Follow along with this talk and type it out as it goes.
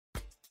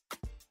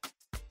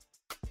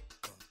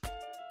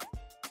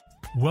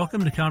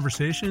Welcome to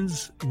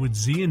Conversations with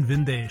Zi and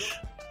Vindesh,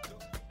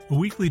 a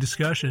weekly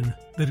discussion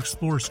that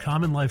explores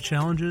common life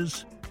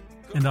challenges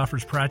and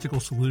offers practical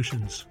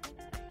solutions.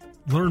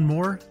 Learn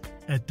more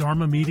at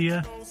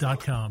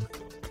dharmamedia.com.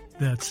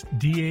 That's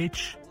DHARMA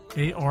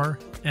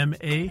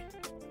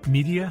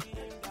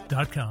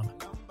media.com.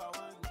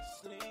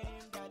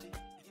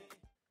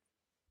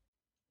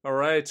 All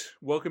right.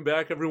 Welcome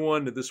back,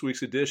 everyone, to this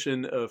week's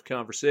edition of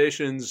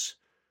Conversations.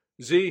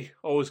 Z,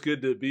 always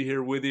good to be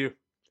here with you,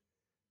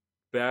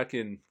 back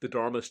in the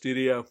Dharma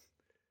studio.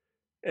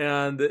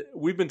 And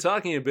we've been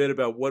talking a bit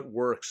about what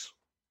works.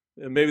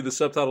 And maybe the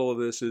subtitle of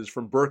this is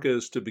From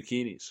Burqas to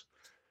Bikinis.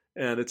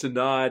 And it's a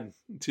nod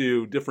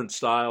to different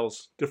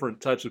styles,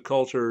 different types of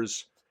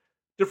cultures,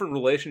 different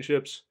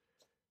relationships.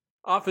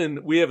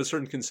 Often we have a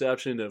certain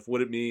conception of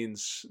what it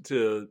means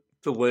to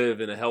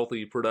live in a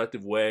healthy,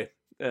 productive way.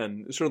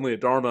 And certainly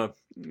at Dharma,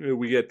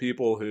 we get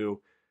people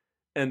who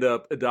end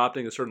up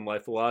adopting a certain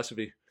life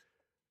philosophy.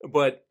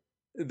 But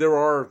there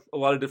are a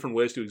lot of different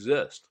ways to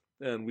exist.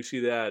 And we see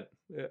that.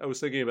 I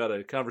was thinking about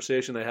a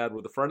conversation I had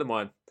with a friend of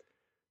mine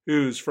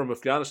who's from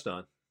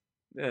Afghanistan.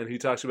 And he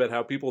talks about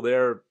how people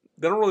there,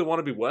 they don't really want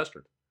to be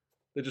Western.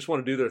 They just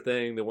want to do their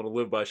thing. They want to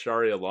live by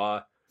Sharia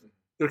law.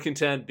 They're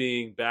content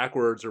being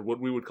backwards, or what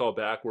we would call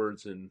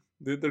backwards, and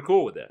they're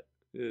cool with that.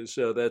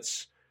 So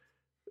that's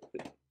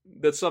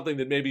something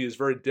that maybe is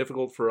very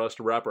difficult for us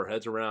to wrap our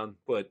heads around,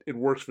 but it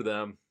works for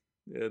them.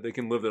 They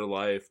can live their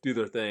life, do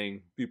their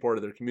thing, be part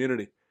of their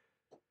community.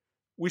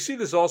 We see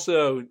this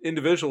also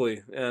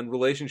individually and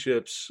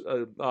relationships.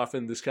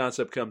 Often this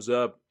concept comes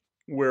up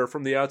where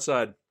from the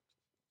outside,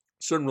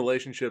 certain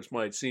relationships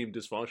might seem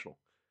dysfunctional.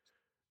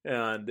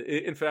 And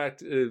in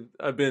fact,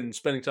 I've been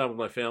spending time with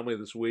my family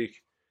this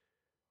week.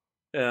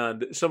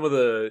 And some of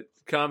the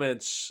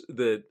comments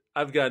that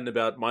I've gotten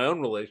about my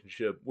own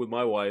relationship with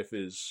my wife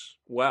is,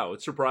 wow,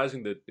 it's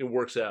surprising that it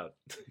works out.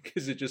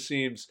 Because it just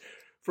seems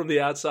from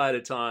the outside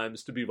at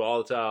times to be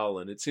volatile,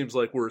 and it seems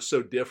like we're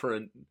so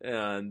different,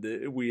 and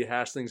we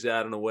hash things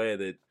out in a way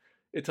that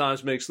at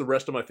times makes the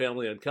rest of my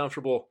family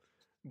uncomfortable,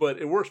 but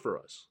it works for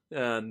us.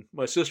 And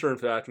my sister, in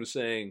fact, was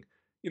saying,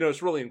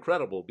 it's really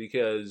incredible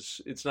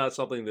because it's not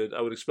something that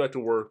I would expect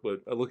to work, but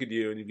I look at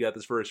you and you've got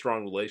this very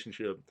strong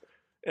relationship,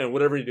 and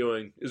whatever you're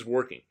doing is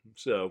working.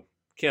 So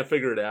can't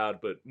figure it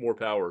out, but more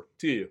power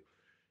to you.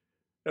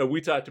 We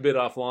talked a bit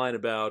offline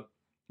about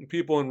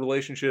people in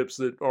relationships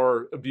that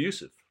are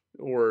abusive,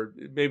 or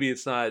maybe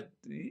it's not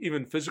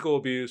even physical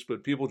abuse,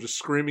 but people just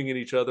screaming at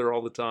each other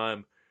all the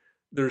time.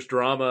 There's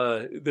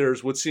drama.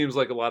 There's what seems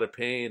like a lot of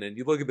pain. And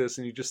you look at this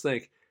and you just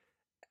think,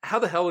 how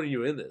the hell are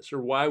you in this?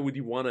 Or why would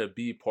you want to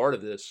be part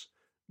of this?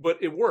 But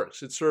it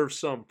works. It serves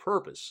some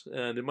purpose.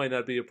 And it might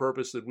not be a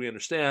purpose that we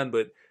understand,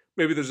 but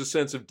maybe there's a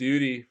sense of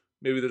duty.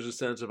 Maybe there's a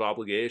sense of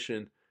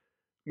obligation.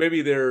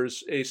 Maybe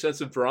there's a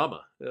sense of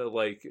drama,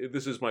 like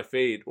this is my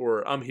fate,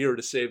 or I'm here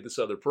to save this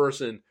other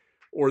person,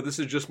 or this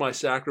is just my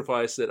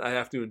sacrifice that I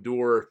have to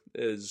endure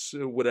as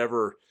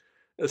whatever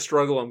a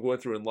struggle I'm going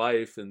through in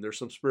life, and there's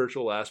some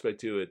spiritual aspect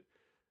to it.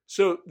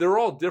 So they're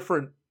all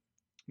different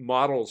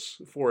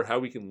models for how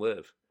we can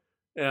live.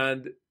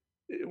 And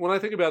when I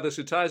think about this,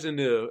 it ties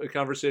into a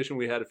conversation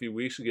we had a few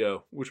weeks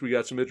ago, which we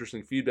got some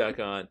interesting feedback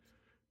on.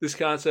 This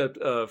concept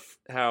of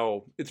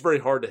how it's very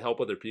hard to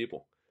help other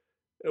people.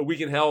 We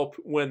can help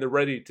when they're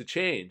ready to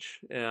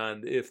change.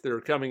 And if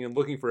they're coming and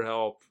looking for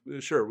help,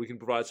 sure, we can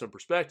provide some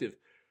perspective.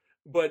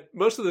 But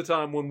most of the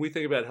time when we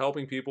think about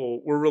helping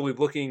people, we're really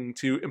looking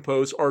to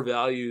impose our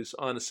values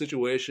on a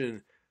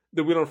situation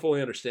that we don't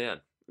fully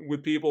understand,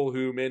 with people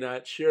who may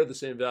not share the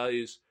same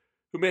values,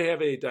 who may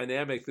have a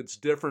dynamic that's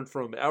different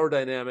from our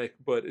dynamic,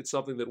 but it's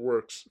something that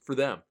works for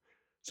them.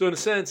 So in a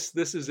sense,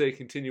 this is a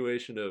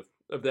continuation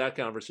of that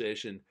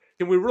conversation.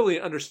 Can we really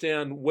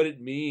understand what it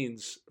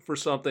means for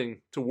something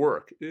to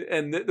work?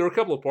 And there are a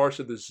couple of parts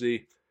of this,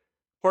 Z.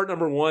 Part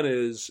number one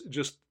is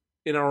just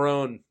in our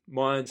own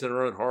minds and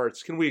our own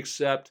hearts, can we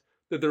accept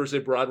that there is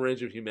a broad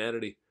range of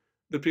humanity,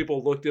 that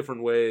people look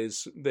different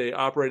ways, they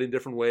operate in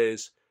different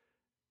ways,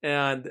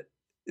 and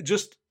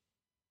just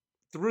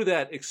through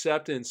that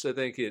acceptance, I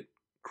think it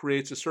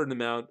creates a certain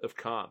amount of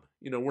calm.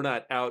 We're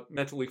not out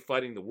mentally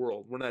fighting the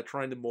world. We're not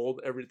trying to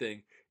mold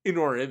everything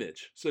into our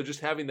image. So just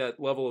having that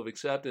level of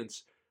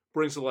acceptance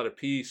brings a lot of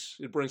peace.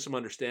 It brings some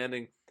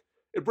understanding.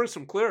 It brings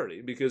some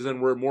clarity, because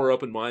then we're more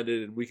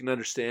open-minded and we can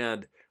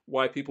understand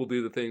why people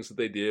do the things that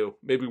they do.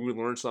 Maybe we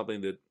learned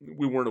something that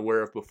we weren't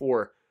aware of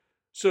before.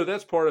 So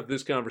that's part of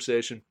this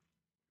conversation.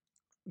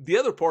 The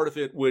other part of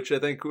it, which I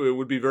think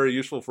would be very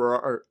useful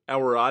for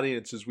our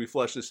audience as we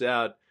flesh this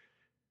out,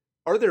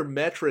 are there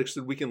metrics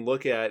that we can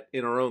look at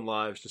in our own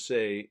lives to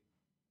say,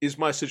 is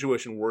my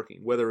situation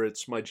working? Whether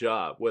it's my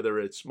job, whether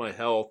it's my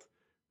health,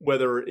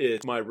 whether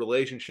it's my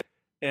relationship.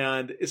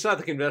 And it's not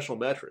the conventional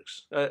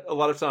metrics. A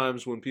lot of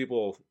times when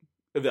people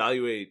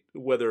evaluate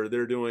whether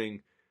they're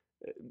doing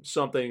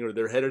something or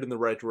they're headed in the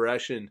right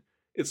direction,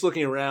 it's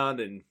looking around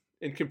and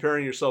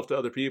comparing yourself to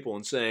other people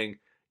and saying,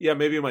 yeah,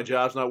 maybe my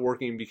job's not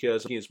working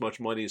because I'm making as much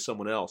money as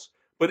someone else,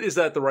 But is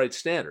that the right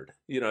standard?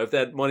 If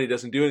that money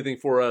doesn't do anything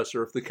for us,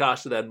 or if the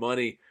cost of that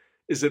money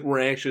is that we're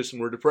anxious and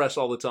we're depressed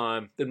all the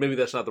time, then maybe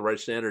that's not the right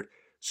standard.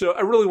 So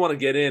I really want to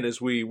get in as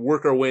we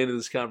work our way into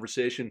this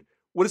conversation.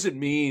 What does it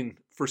mean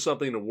for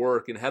something to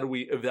work, and how do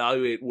we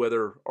evaluate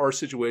whether our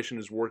situation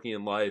is working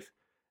in life?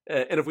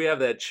 And if we have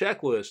that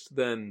checklist,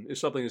 then if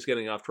something is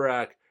getting off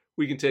track,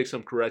 we can take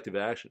some corrective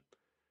action.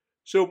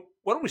 So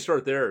why don't we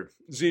start there?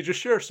 Z, just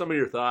share some of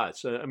your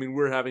thoughts. I mean,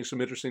 we're having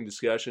some interesting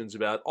discussions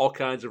about all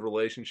kinds of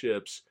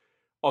relationships,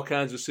 all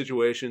kinds of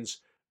situations.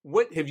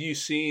 What have you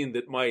seen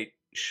that might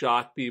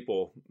shock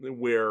people,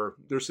 where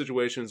there's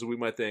situations that we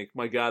might think,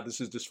 my God, this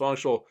is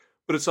dysfunctional,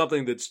 but it's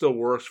something that still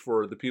works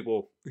for the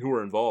people who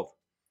are involved?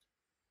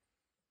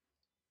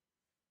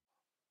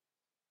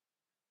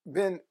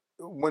 Ben,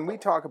 when we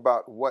talk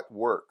about what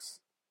works,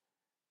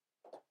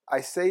 I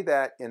say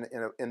that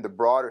in the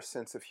broader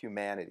sense of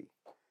humanity,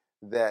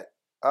 that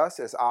us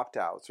as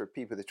opt-outs, or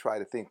people that try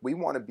to think, we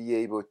want to be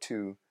able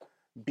to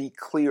be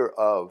clear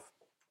of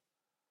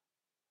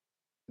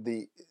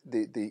the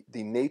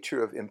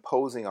nature of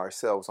imposing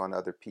ourselves on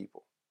other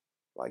people,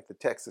 like the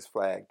Texas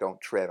flag,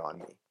 don't tread on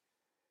me.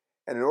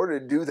 And in order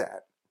to do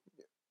that,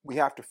 we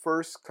have to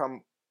first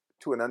come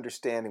to an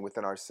understanding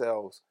within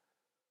ourselves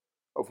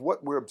of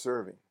what we're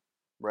observing,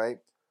 right?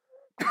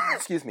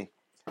 Excuse me.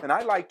 And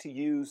I like to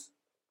use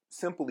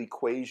simple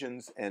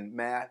equations and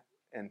math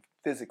and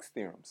physics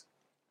theorems,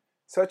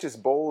 such as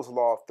Boyle's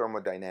law of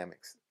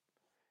thermodynamics.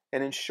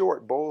 And in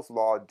short, Boyle's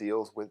law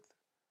deals with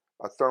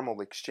a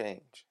thermal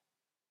exchange.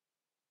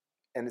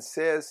 And it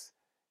says,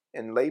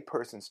 in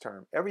layperson's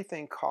term,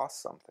 everything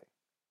costs something.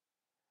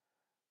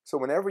 So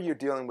whenever you're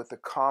dealing with the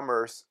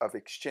commerce of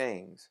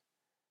exchange,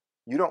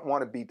 you don't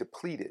want to be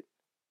depleted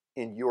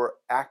in your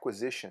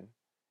acquisition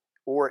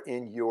or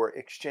in your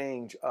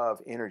exchange of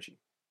energy.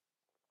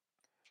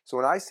 So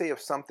when I say if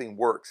something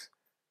works,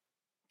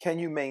 can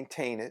you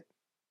maintain it?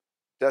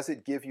 Does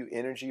it give you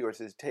energy, or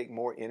does it take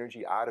more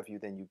energy out of you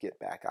than you get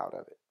back out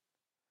of it?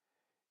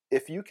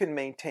 If you can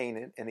maintain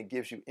it and it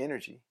gives you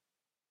energy,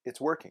 it's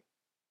working.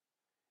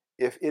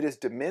 If it is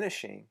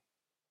diminishing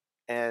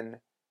and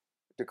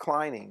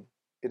declining,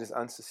 it is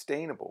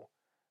unsustainable.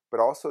 But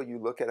also you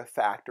look at a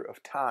factor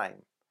of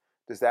time.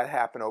 Does that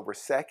happen over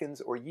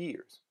seconds or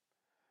years?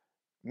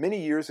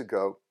 Many years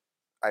ago,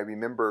 I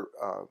remember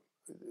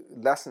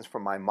lessons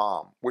from my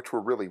mom, which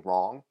were really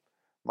wrong.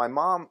 My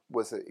mom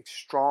was a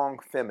strong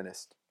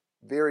feminist,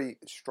 very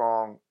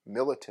strong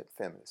militant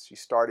feminist. She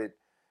started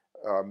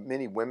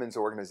many women's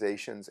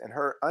organizations, and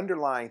her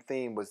underlying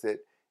theme was that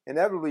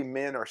inevitably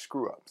men are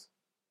screw-ups.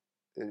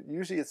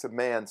 Usually it's a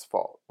man's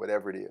fault,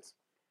 whatever it is.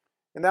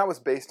 And that was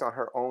based on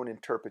her own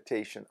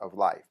interpretation of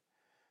life.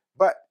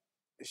 But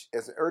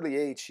at an early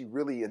age, she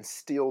really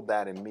instilled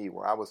that in me,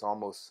 where I was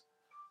almost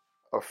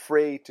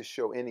afraid to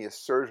show any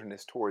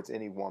assertiveness towards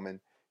any woman.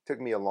 It took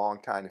me a long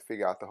time to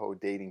figure out the whole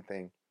dating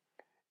thing.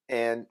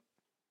 And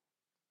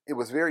it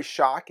was very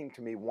shocking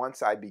to me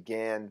once I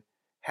began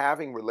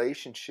having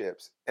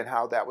relationships, and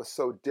how that was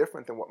so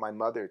different than what my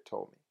mother had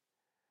told me.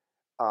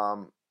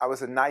 I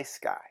was a nice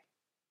guy,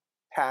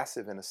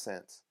 passive in a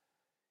sense.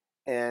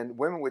 And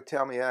women would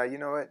tell me, you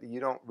know what,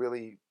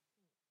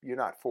 you're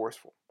not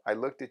forceful. I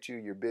looked at you,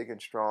 you're big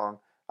and strong.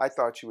 I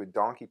thought you would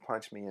donkey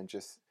punch me and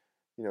just,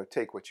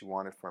 take what you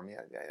wanted from me.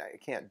 I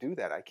can't do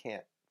that. I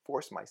can't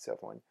force myself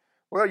on you.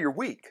 Well, you're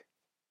weak.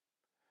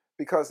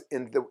 Because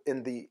in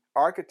the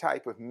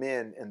archetype of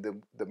men and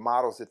the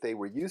models that they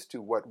were used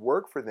to, what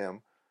worked for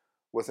them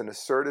was an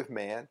assertive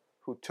man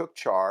who took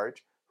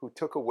charge, who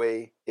took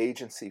away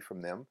agency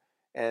from them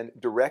and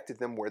directed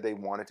them where they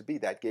wanted to be.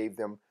 That gave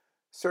them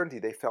certainty.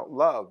 They felt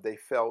loved. They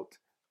felt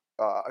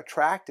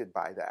attracted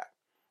by that.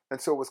 And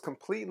so it was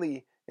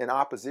completely in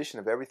opposition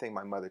of everything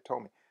my mother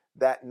told me.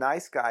 That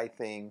nice guy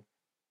thing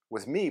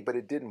was me, but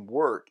it didn't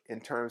work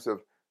in terms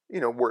of,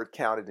 where it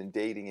counted in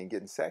dating and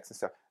getting sex and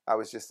stuff. I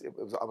was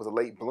a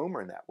late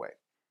bloomer in that way.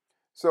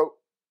 So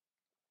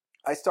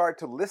I started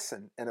to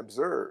listen and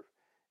observe.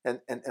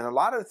 And a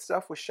lot of the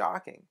stuff was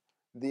shocking.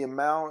 The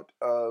amount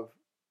of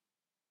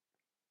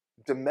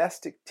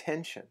domestic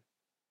tension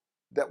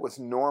that was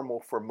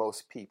normal for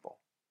most people.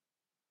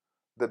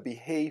 The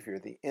behavior,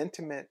 the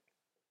intimate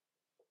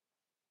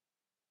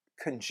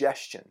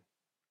congestion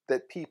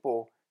that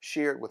people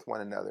shared with one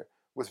another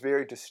was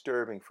very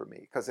disturbing for me,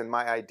 because in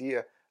my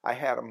idea, I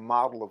had a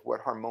model of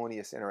what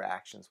harmonious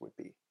interactions would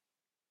be.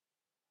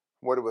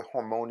 What would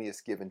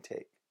harmonious give and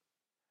take?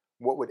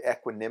 What would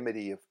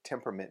equanimity of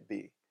temperament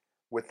be?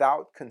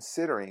 Without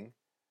considering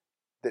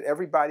that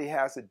everybody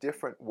has a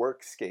different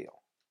work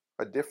scale,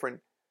 a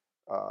different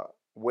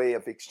way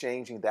of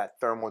exchanging that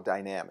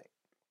thermodynamic.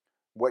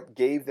 What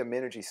gave them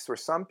energy? For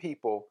some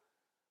people,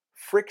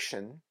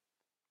 friction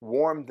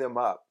warmed them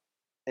up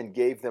and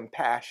gave them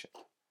passion.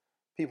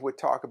 People would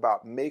talk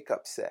about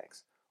make-up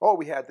sex. Oh,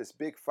 we had this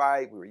big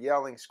fight. We were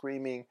yelling,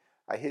 screaming.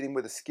 I hit him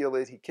with a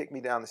skillet. He kicked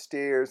me down the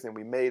stairs. Then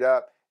we made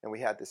up, and we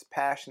had this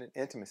passionate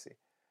intimacy.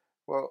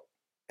 Well,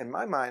 in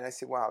my mind, I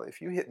said, wow,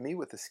 if you hit me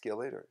with a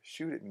skillet or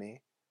shoot at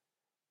me,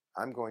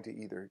 I'm going to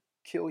either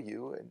kill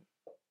you and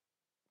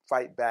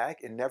fight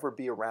back and never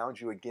be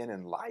around you again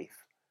in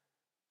life.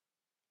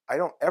 I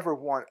don't ever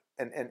want,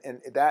 and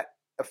that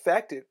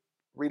affected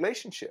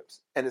relationships.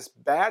 And as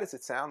bad as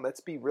it sounds,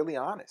 let's be really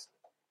honest.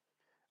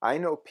 I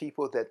know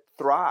people that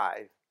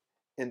thrive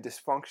in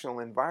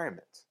dysfunctional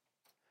environments.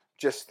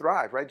 Just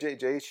thrive, right?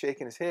 Jay's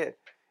shaking his head.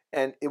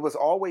 And it was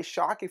always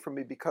shocking for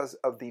me because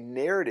of the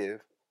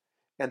narrative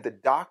and the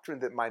doctrine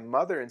that my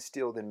mother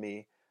instilled in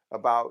me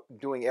about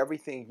doing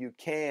everything you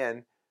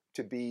can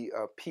to be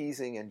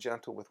appeasing and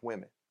gentle with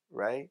women,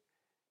 right?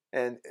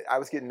 And I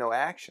was getting no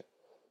action.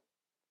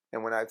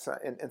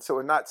 And so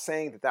I'm not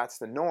saying that that's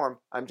the norm.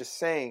 I'm just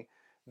saying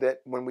that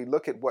when we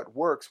look at what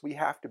works, we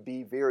have to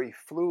be very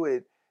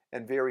fluid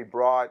and very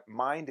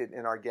broad-minded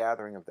in our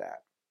gathering of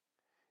that.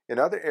 In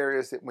other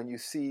areas, that when you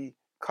see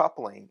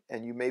coupling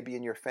and you may be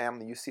in your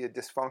family, you see a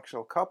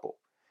dysfunctional couple,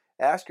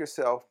 ask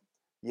yourself,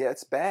 yeah,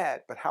 it's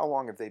bad, but how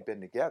long have they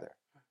been together?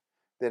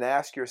 Then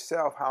ask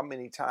yourself how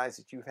many times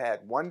that you've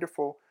had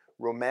wonderful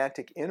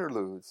romantic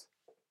interludes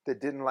that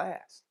didn't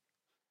last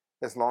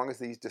as long as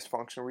these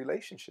dysfunctional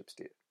relationships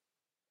did.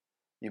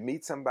 You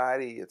meet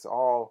somebody, it's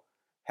all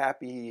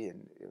happy,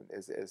 and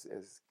as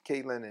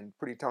Caitlin and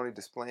Pretty Tony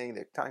displaying,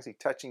 they're constantly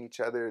touching each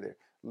other, they're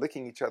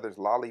licking each other's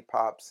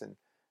lollipops and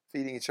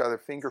feeding each other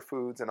finger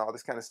foods and all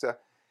this kind of stuff.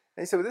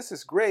 And you say, well, this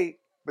is great,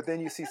 but then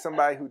you see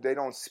somebody who they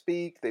don't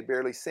speak, they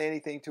barely say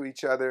anything to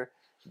each other,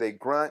 they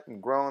grunt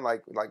and groan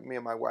like me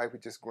and my wife, we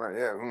just grunt,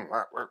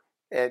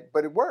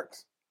 but it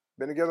works.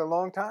 Been together a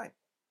long time.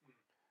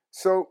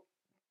 So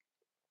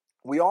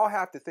we all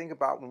have to think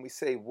about when we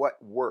say what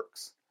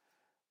works.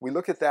 We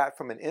look at that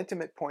from an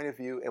intimate point of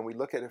view, and we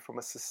look at it from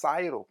a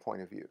societal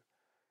point of view.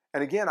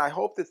 And again, I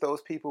hope that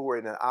those people who are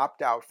in an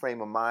opt-out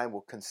frame of mind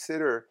will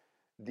consider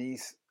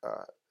these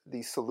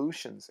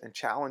solutions and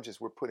challenges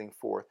we're putting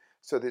forth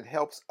so that it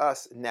helps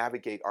us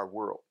navigate our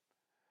world.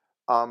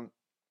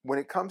 When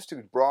it comes to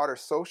broader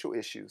social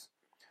issues,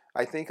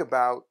 I think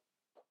about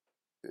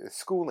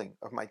schooling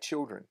of my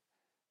children,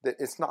 that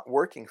it's not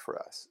working for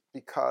us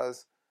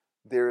because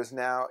there is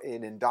now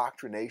an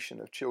indoctrination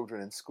of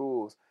children in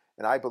schools,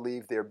 and I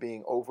believe they're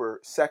being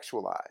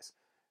over-sexualized.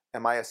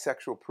 Am I a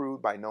sexual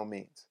prude? By no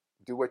means.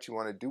 Do what you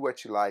want to, do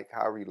what you like,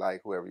 however you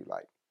like, whoever you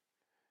like.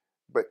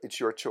 But it's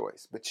your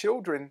choice. But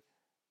children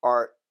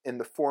are in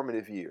the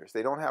formative years.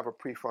 They don't have a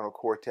prefrontal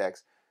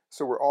cortex,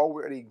 so we're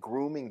already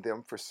grooming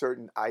them for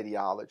certain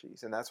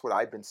ideologies. And that's what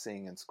I've been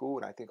seeing in school,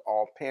 and I think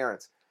all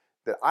parents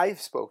that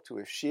I've spoke to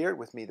have shared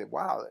with me that,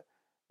 wow,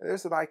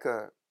 there's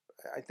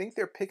I think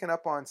they're picking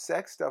up on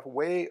sex stuff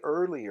way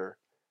earlier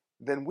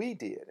than we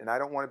did. And I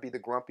don't want to be the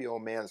grumpy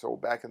old man. So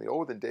back in the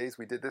olden days,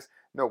 we did this.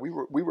 No, we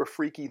were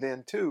freaky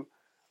then too.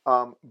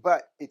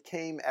 But it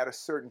came at a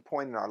certain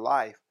point in our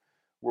life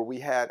where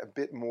we had a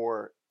bit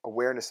more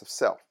awareness of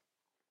self.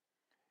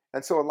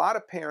 And so a lot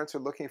of parents are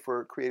looking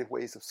for creative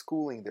ways of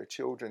schooling their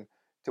children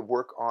to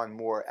work on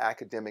more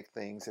academic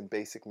things and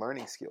basic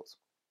learning skills,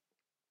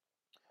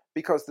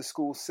 because the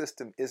school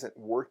system isn't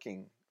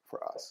working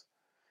for us.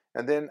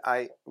 And then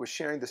I was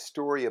sharing the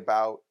story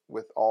about,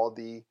 with all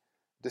the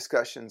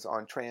discussions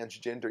on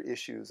transgender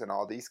issues and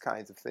all these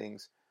kinds of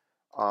things,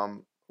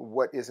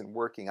 what isn't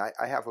working.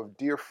 I have a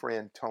dear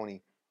friend,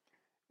 Tony,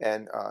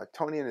 and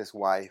Tony and his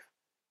wife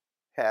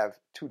have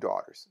 2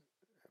 daughters.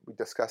 We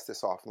discussed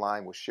this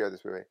offline. We'll share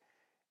this with you.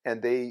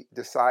 And the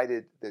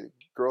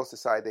girls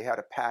decided they had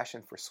a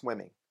passion for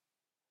swimming.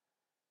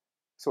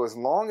 So as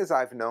long as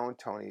I've known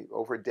Tony,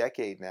 over a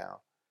decade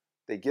now,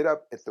 they get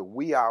up at the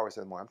wee hours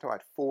of the morning. I'm talking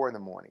about 4 in the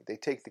morning. They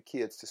take the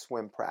kids to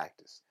swim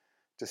practice,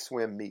 to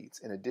swim meets,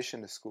 in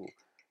addition to school.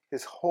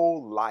 His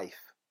whole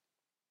life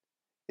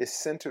is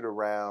centered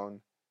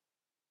around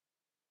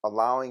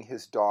allowing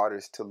his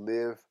daughters to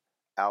live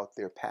out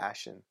their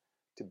passion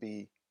to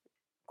be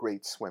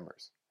great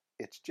swimmers.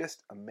 It's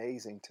just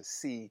amazing to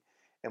see.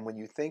 And when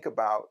you think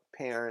about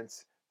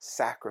parents'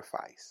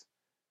 sacrifice,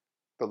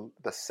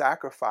 the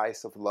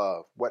sacrifice of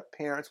love, what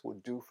parents will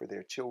do for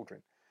their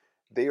children,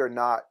 they are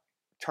not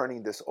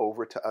turning this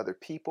over to other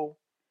people.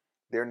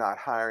 They're not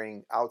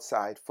hiring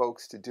outside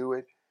folks to do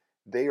it.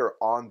 They are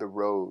on the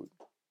road,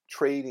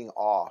 trading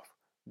off,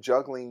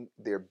 juggling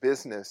their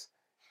business,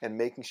 and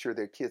making sure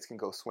their kids can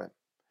go swim.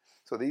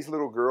 So these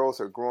little girls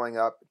are growing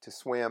up to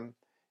swim,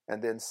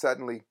 and then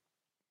suddenly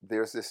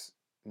there's this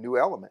new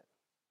element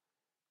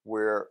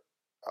where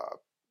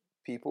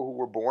people who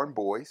were born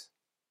boys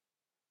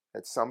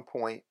at some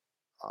point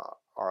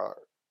are,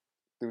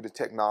 through the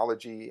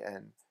technology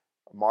and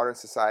modern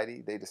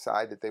society, they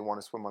decide that they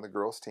want to swim on the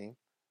girls' team.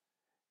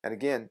 And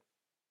again,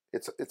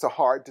 it's a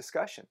hard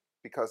discussion,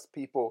 because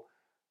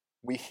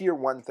we hear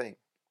one thing,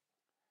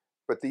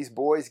 but these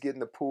boys get in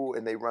the pool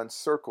and they run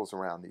circles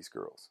around these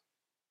girls.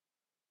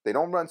 They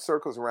don't run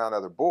circles around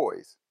other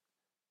boys.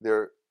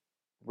 They're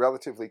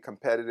relatively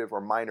competitive or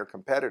minor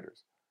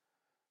competitors.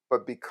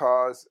 But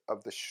because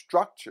of the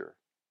structure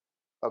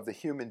of the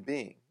human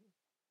being,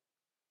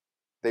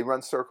 they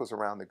run circles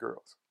around the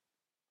girls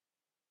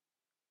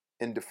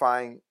in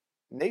defying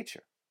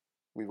nature.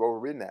 We've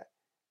overridden that.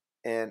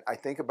 And I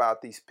think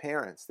about these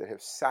parents that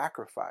have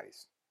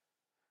sacrificed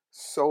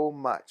so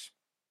much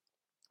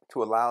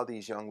to allow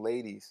these young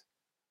ladies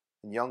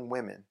and young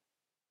women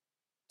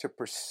to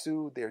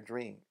pursue their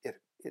dream.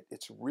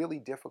 It's really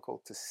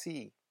difficult to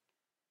see.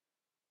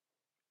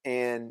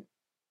 And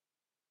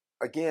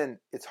again,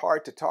 it's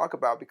hard to talk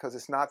about because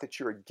it's not that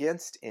you're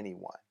against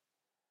anyone.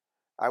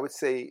 I would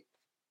say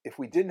if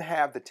we didn't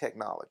have the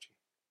technology,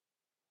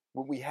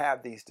 would we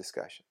have these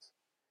discussions?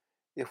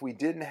 If we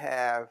didn't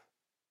have,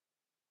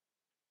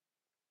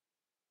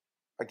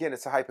 again,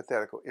 it's a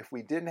hypothetical, if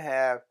we didn't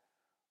have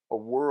a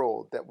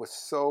world that was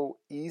so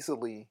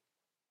easily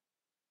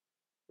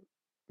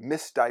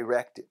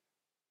misdirected,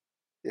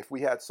 if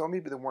we had so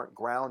many people that weren't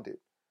grounded,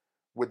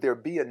 would there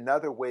be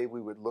another way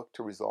we would look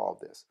to resolve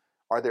this?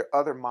 Are there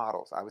other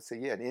models? I would say,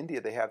 yeah, in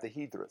India they have the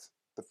Hidras,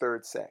 the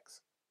third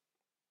sex.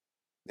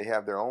 They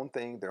have their own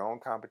thing, their own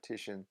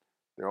competition,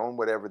 their own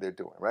whatever they're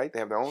doing, right? They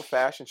have their own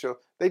fashion show.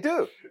 They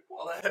do.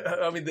 Well,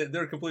 I mean,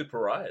 they're complete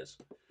pariahs.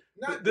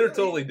 Not They're really.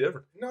 totally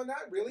different. No,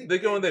 not really. They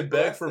go and they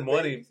beg for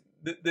money.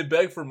 They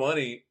beg for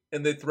money,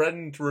 and they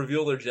threaten to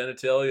reveal their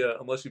genitalia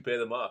unless you pay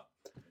them off.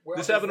 Well,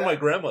 this happened to my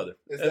grandmother,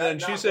 and then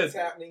she said, "What's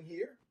happening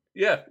here?"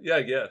 Yeah,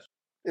 I guess.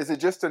 Is it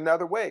just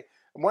another way?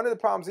 One of the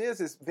problems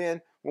is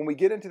then when we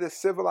get into this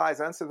civilized,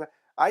 uncivilized.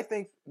 I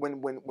think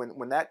when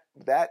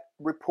that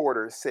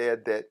reporter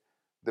said that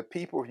the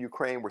people of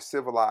Ukraine were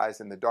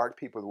civilized and the dark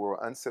people of the world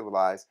were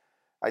uncivilized,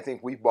 I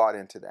think we bought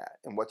into that.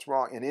 And what's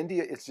wrong in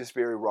India? It's just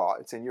very raw.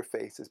 It's in your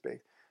face. It's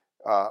big.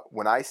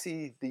 When I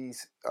see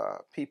these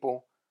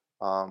people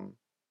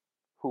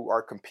who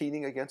are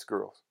competing against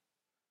girls,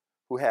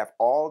 who have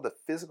all the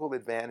physical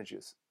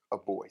advantages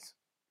of boys,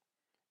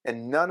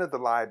 and none of the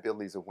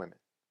liabilities of women.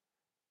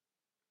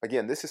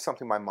 Again, this is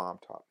something my mom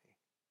taught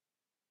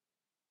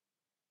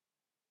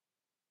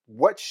me.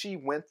 What she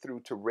went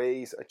through to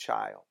raise a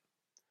child.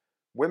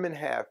 Women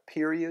have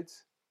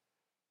periods.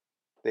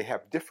 They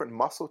have different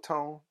muscle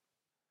tone.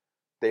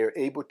 They are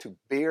able to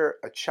bear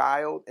a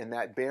child, and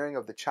that bearing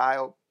of the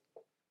child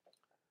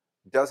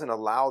doesn't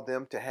allow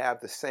them to have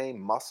the same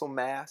muscle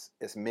mass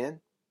as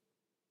men.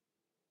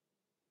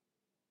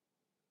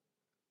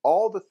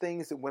 All the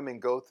things that women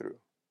go through,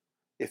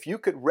 if you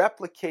could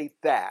replicate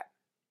that,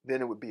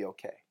 then it would be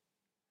okay.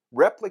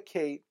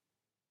 Replicate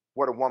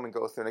what a woman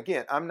goes through. And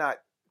again, I'm not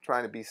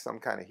trying to be some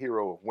kind of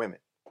hero of women.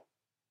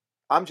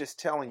 I'm just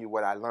telling you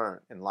what I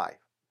learned in life.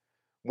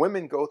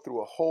 Women go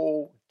through a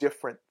whole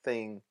different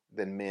thing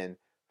than men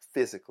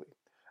physically.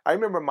 I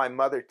remember my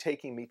mother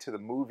taking me to the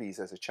movies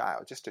as a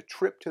child, just a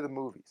trip to the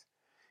movies.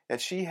 And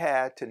she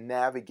had to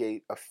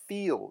navigate a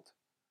field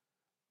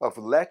of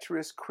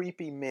lecherous,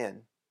 creepy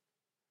men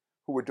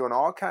who were doing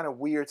all kind of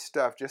weird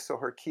stuff just so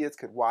her kids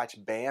could watch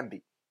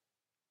Bambi.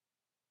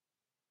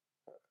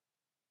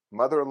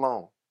 Mother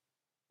alone.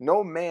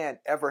 No man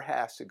ever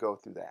has to go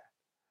through that.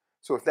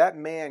 So if that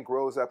man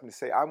grows up and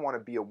say, I want to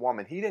be a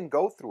woman, he didn't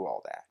go through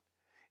all that.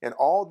 And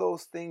all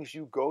those things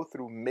you go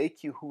through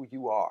make you who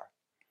you are.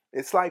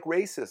 It's like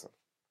racism.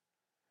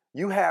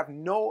 You have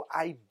no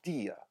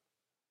idea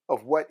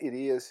of what it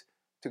is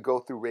to go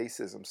through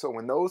racism. So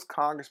when those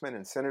congressmen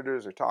and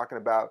senators are talking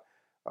about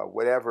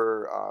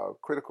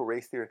critical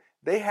race theory,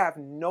 they have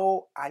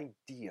no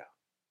idea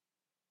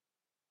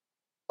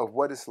of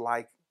what it's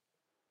like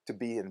to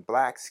be in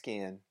black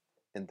skin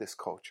in this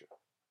culture.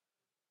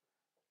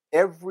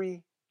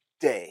 Every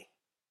day,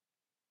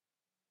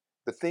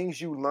 the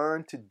things you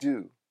learn to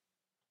do,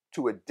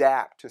 to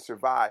adapt, to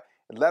survive,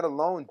 and let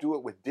alone do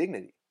it with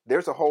dignity.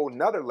 There's a whole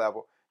nother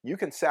level. You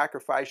can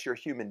sacrifice your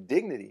human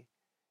dignity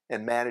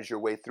and manage your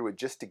way through it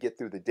just to get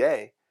through the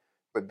day.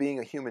 But being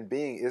a human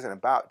being isn't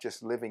about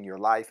just living your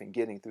life and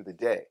getting through the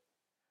day.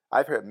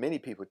 I've heard many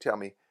people tell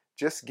me,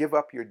 just give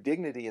up your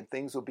dignity and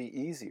things will be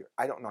easier.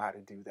 I don't know how to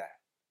do that.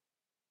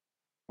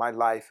 My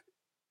life,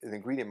 the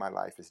ingredient in my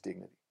life is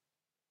dignity.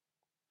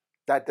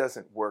 That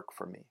doesn't work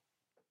for me.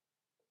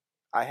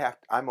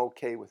 I'm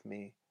okay with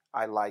me.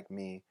 I like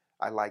me.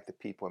 I like the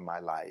people in my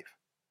life.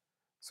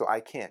 So I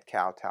can't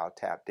kowtow,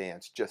 tap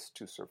dance just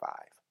to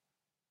survive.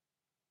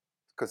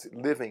 Because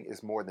living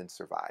is more than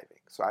surviving.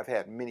 So I've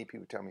had many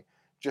people tell me,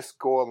 just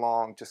go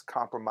along, just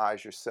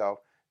compromise yourself,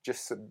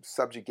 just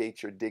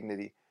subjugate your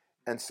dignity.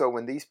 And so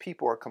when these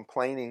people are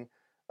complaining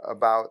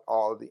about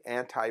all the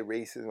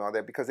anti-racism and all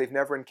that, because they've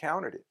never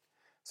encountered it.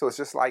 So it's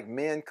just like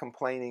men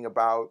complaining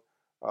about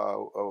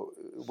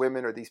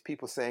women, or these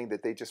people saying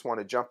that they just want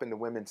to jump into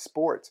women's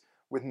sports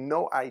with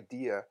no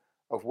idea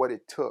of what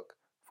it took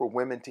for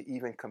women to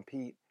even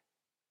compete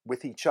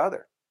with each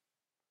other.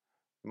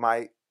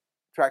 My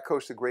track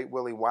coach, the great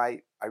Willie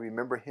White, I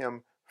remember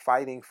him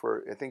fighting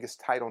for, I think it's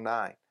Title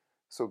IX,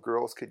 so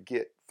girls could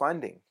get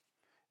funding.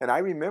 And I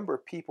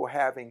remember people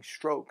having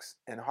strokes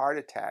and heart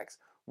attacks,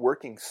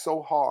 working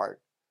so hard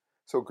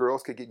so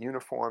girls could get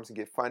uniforms and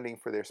get funding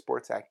for their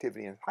sports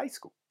activity in high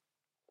school.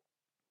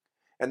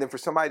 And then for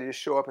somebody to just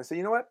show up and say,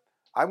 you know what,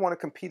 I want to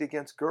compete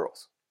against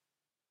girls.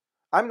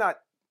 I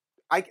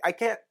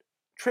can't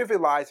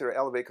trivialize it or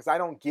elevate because I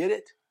don't get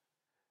it.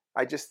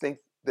 I just think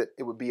that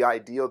it would be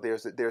ideal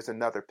there's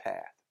another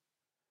path.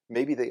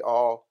 Maybe they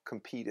all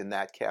compete in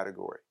that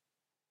category.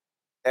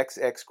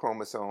 XX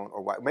chromosome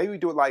or Y. Maybe we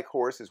do it like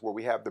horses where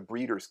we have the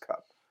breeder's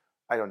cup.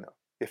 I don't know.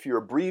 If you're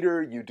a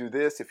breeder, you do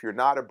this. If you're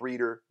not a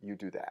breeder, you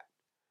do that.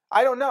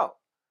 I don't know.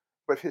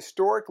 But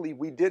historically,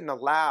 we didn't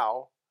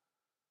allow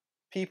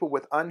people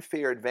with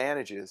unfair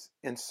advantages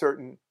in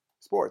certain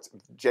sports.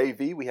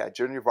 JV, we had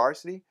junior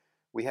varsity.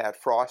 We had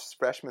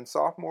freshman,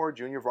 sophomore,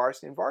 junior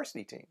varsity, and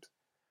varsity teams.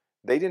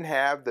 They didn't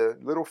have the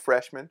little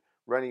freshman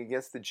running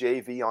against the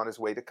JV on his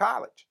way to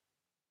college.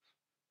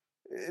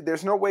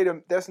 There's no way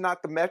to, that's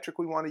not the metric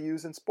we want to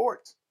use in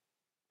sports.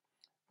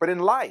 But in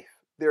life,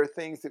 there are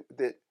things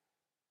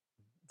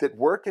that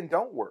work and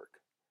don't work.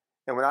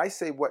 And when I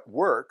say what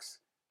works,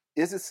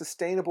 is it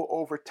sustainable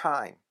over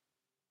time?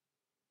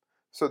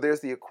 So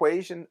there's the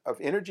equation of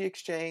energy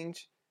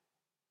exchange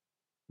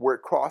where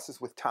it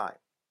crosses with time.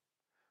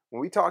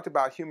 When we talked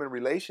about human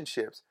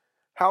relationships,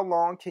 how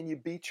long can you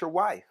beat your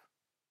wife?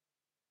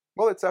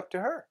 Well, it's up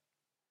to her.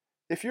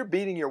 If you're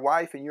beating your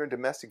wife and you're in a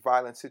domestic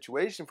violence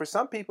situation, for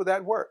some people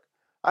that works.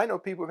 I know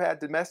people who've had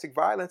domestic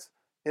violence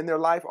in their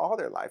life all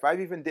their life.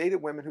 I've even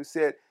dated women who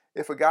said,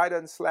 if a guy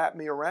doesn't slap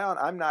me around,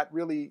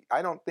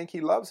 I don't think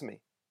he loves me.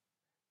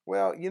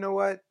 Well, you know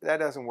what? That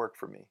doesn't work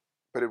for me.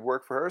 But it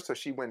worked for her, so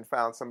she went and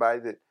found somebody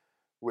that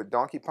would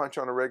donkey punch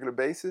on a regular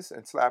basis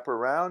and slap her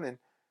around, and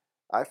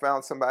I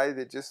found somebody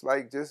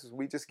that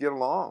we just get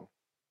along.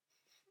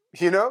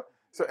 You know?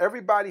 So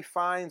everybody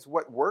finds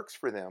what works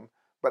for them,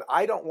 but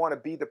I don't want to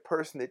be the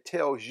person that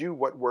tells you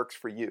what works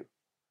for you.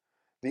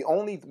 The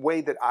only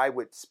way that I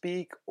would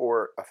speak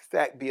or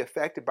be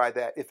affected by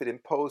that if it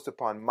imposed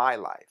upon my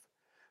life.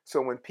 So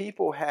when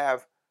people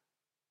have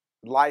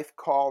life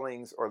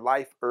callings or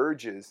life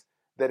urges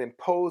that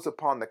impose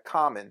upon the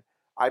common,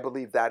 I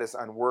believe that is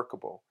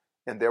unworkable,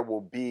 and there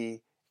will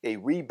be a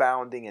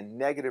rebounding and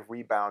negative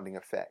rebounding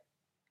effect.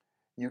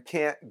 You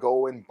can't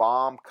go and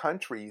bomb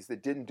countries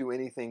that didn't do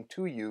anything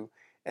to you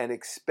and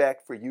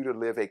expect for you to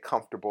live a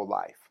comfortable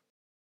life.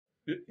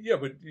 Yeah,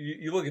 but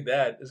you look at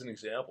that as an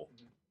example.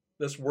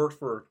 That's worked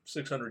for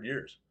 600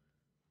 years.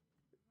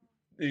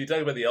 You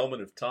talk about the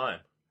element of time.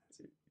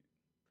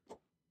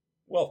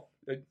 Well,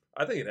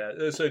 I think it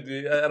has. So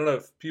I don't know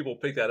if people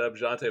pick that up.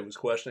 Jante was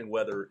questioning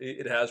whether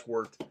it has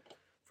worked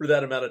for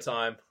that amount of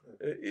time.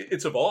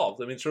 It's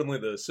evolved. I mean, certainly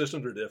the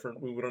systems are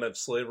different. We don't have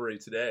slavery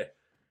today,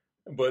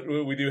 but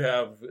we do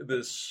have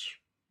this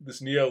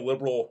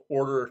neoliberal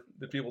order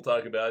that people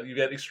talk about. You've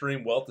got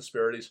extreme wealth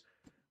disparities.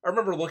 I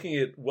remember looking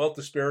at wealth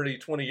disparity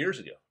 20 years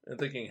ago and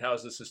thinking, how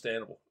is this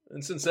sustainable?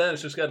 And since then,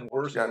 it's just gotten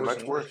worse and worse.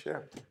 Much worse, yeah.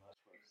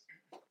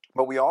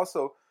 But we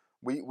also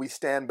we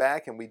stand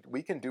back and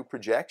we can do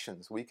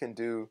projections. We can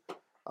do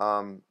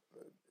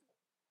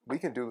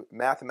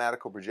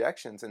mathematical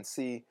projections and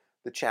see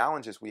the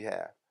challenges we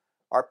have.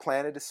 Our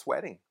planet is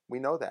sweating. We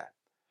know that.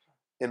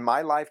 In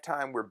my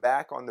lifetime, we're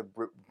back on the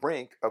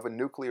brink of a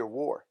nuclear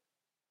war.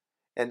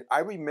 And I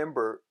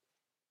remember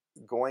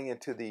going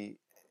into the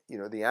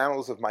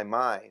annals of my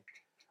mind,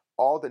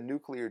 all the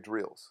nuclear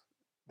drills.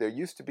 There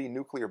used to be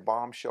nuclear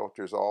bomb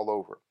shelters all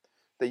over.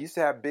 They used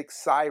to have big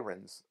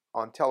sirens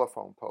on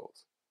telephone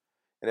poles.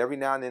 And every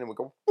now and then it would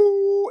go,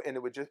 boo, and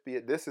it would just be,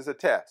 this is a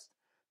test.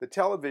 The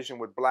television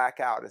would black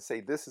out and say,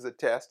 this is a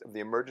test of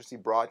the emergency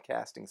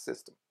broadcasting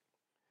system.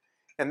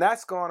 And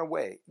that's gone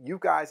away. You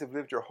guys have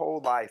lived your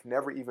whole life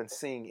never even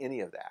seeing any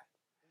of that.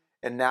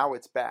 And now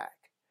it's back.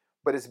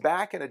 But it's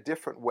back in a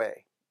different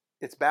way.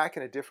 It's back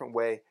in a different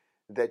way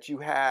that you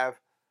have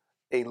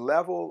a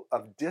level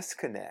of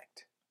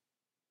disconnect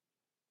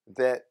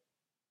that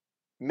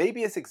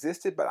maybe it's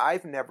existed, but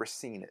I've never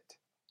seen it.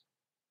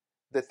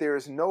 That there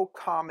is no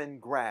common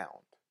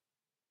ground.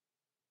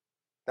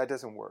 That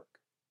doesn't work.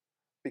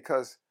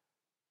 Because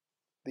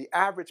the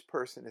average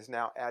person is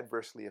now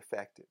adversely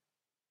affected.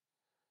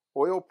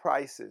 Oil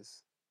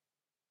prices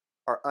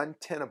are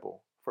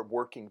untenable for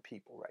working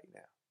people right now.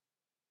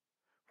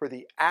 For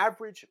the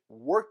average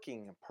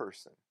working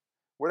person,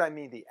 what do I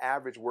mean the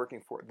average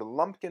working for? The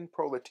lumpkin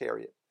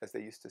proletariat, as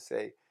they used to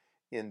say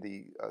in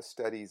the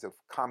studies of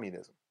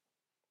communism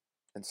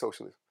and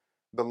socialism.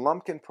 The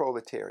lumpkin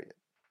proletariat,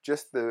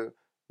 just the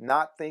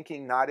not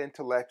thinking, not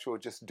intellectual,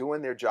 just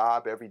doing their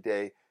job every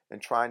day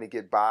and trying to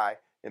get by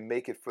and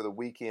make it for the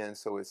weekend.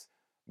 So it's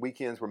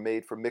weekends were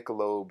made for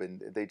Michelob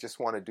and they just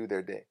want to do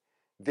their day.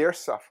 They're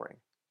suffering.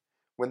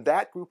 When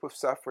that group of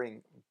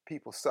suffering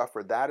people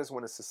suffer, that is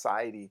when a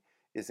society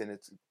is in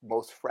its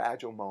most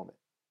fragile moment.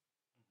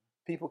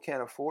 People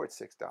can't afford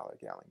 $6 a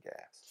gallon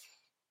gas.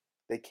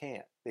 They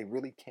can't. They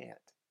really can't.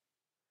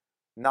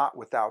 Not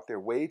without their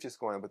wages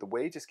going up, but the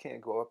wages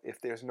can't go up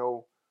if there's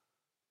no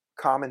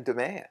common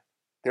demand.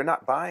 They're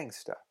not buying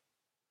stuff.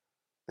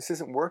 This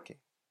isn't working.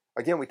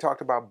 Again, we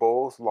talked about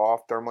Bohr's law of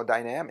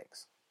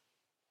thermodynamics.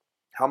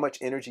 How much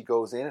energy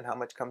goes in and how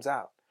much comes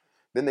out.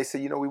 Then they say,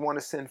 we want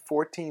to send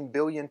 14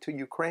 billion to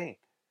Ukraine.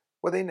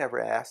 Well, they never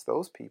asked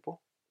those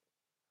people.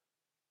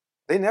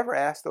 They never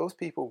asked those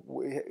people,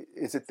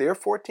 is it their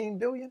 14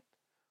 billion?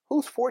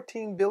 Whose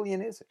 14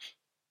 billion is it?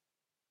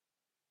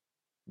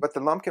 But the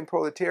lumpkin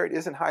proletariat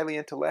isn't highly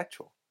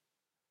intellectual.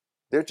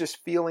 They're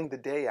just feeling the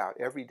day out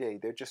every day.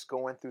 They're just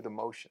going through the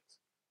motions.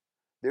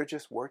 They're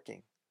just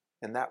working,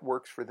 and that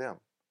works for them.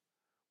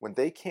 When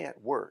they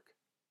can't work,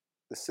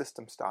 the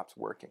system stops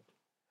working.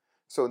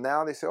 So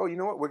now they say, oh, you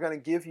know what? We're going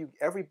to give you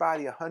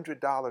everybody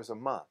 $100 a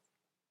month.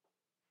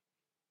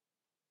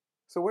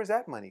 So where's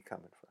that money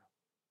coming from?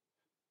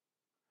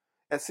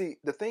 And see,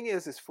 the thing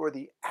is for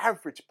the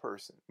average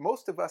person,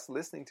 most of us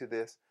listening to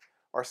this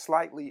are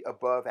slightly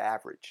above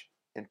average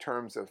in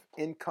terms of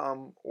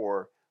income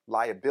or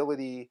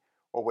liability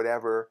or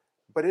whatever,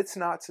 but it's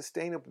not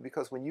sustainable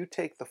because when you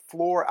take the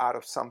floor out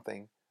of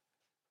something,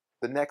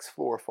 the next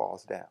floor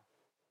falls down.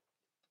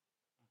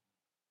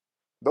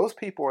 Those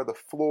people are the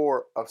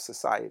floor of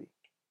society.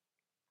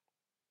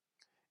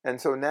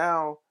 And so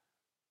now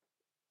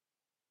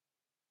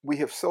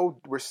we're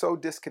so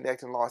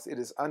disconnected and lost, it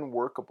is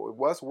unworkable. It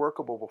was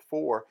workable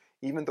before,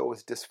 even though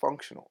it's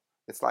dysfunctional.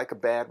 It's like a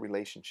bad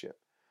relationship.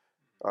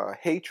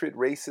 Hatred,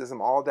 racism,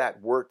 all that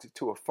worked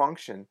to a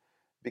function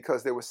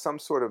because there was some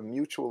sort of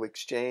mutual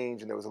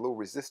exchange and there was a little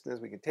resistance.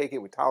 We can take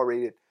it, we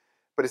tolerate it,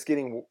 but it's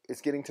getting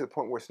to the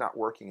point where it's not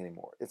working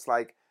anymore. It's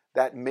like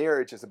that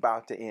marriage is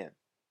about to end.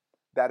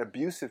 That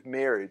abusive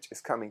marriage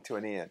is coming to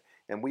an end.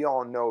 And we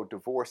all know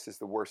divorce is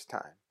the worst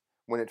time.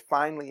 When it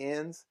finally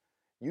ends,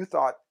 you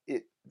thought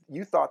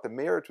the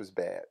marriage was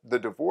bad. The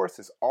divorce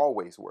is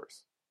always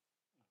worse.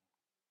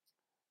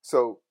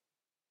 So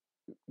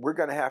we're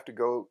going to have to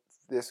go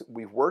this.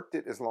 We've worked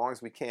it as long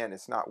as we can.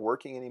 It's not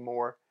working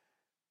anymore.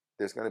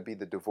 There's going to be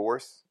the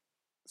divorce,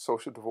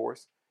 social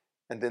divorce,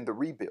 and then the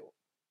rebuild,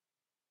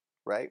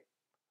 right?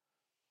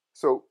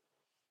 So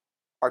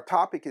our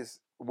topic is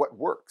what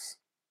works.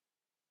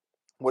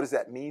 What does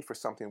that mean for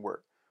something to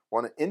work?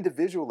 Well, on an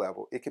individual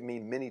level, it can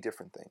mean many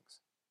different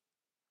things.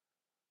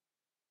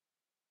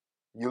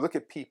 You look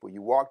at people,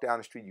 you walk down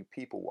the street, you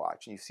people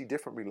watch, and you see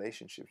different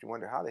relationships. You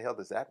wonder, how the hell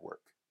does that work?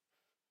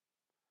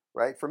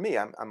 Right? For me,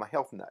 I'm a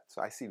health nut,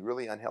 so I see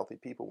really unhealthy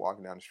people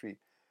walking down the street.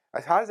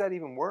 How does that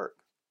even work?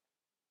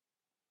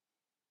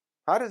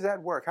 How does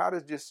that work? How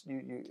does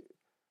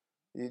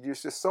you're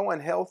just so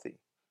unhealthy.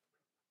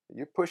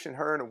 You're pushing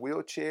her in a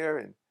wheelchair,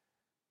 and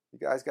you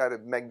guys got a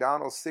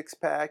McDonald's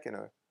six-pack and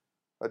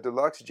a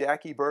deluxe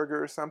Jackie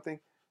burger or something.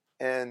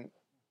 And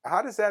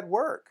how does that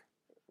work?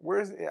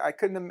 I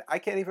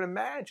can't even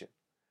imagine.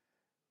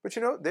 But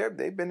you know,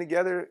 they've been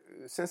together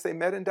since they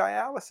met in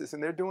dialysis,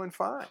 and they're doing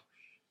fine.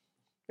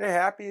 They're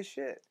happy as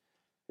shit.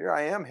 Here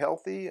I am,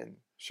 healthy and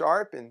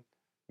sharp and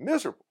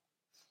miserable.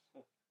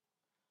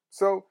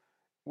 So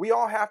we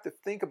all have to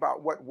think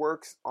about what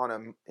works on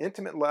an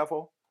intimate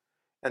level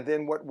and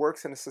then what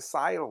works in a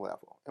societal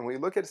level. And when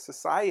we look at a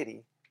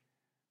society,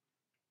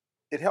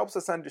 it helps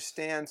us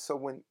understand. So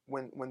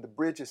when the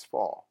bridges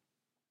fall,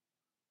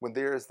 when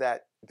there is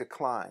that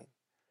decline,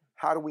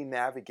 how do we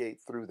navigate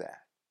through that?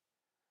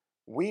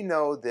 We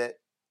know that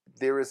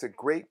there is a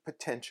great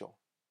potential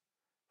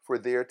for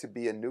there to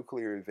be a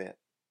nuclear event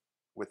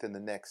within the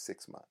next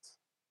 6 months.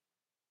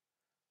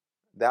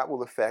 That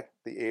will affect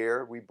the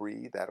air we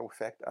breathe. That will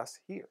affect us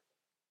here.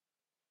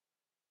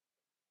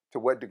 To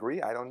what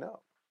degree, I don't know.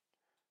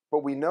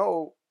 But we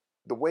know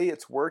the way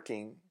it's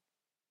working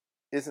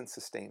isn't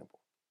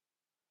sustainable.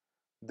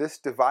 This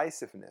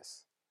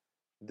divisiveness,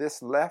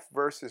 this left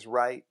versus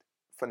right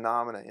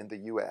phenomena in the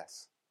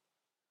U.S.,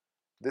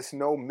 this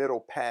no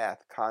middle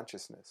path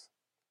consciousness,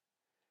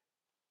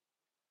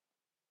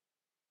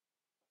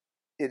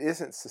 it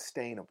isn't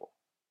sustainable.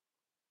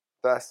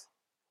 Thus,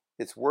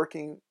 it's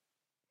working,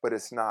 but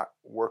it's not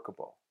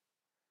workable.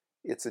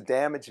 It's a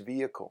damaged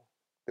vehicle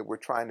that we're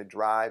trying to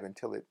drive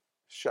until it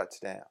shuts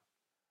down.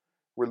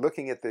 We're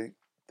looking at the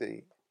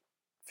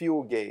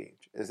fuel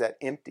gauge. Is that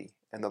empty?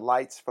 And the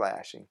lights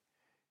flashing.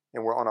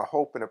 And we're on a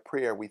hope and a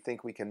prayer we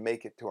think we can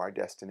make it to our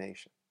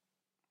destination.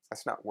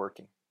 That's not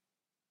working.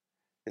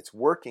 It's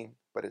working,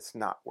 but it's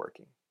not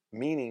working.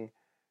 Meaning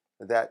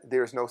that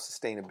there's no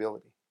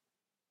sustainability.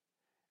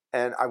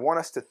 And I want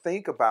us to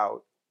think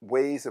about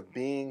ways of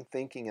being,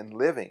 thinking, and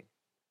living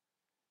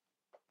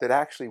that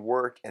actually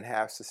work and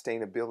have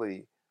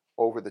sustainability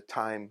over the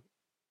time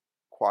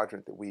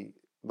quadrant that we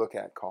look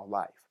at called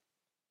life.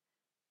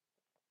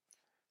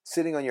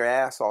 Sitting on your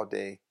ass all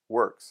day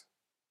works,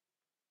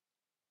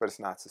 but it's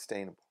not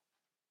sustainable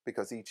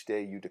because each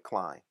day you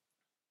decline.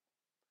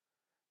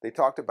 They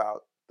talked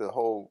about the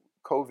whole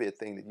COVID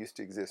thing that used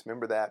to exist.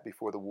 Remember that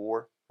before the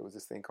war? There was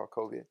this thing called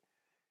COVID.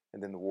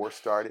 And then the war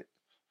started.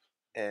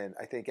 And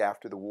I think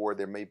after the war,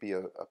 there may be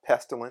a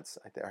pestilence.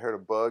 I heard a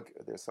bug.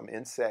 There's some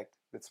insect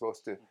that's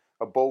supposed to,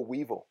 a boll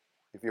weevil.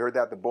 If you heard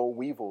that, the boll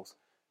weevils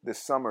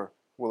this summer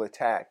will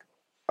attack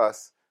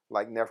us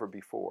like never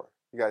before.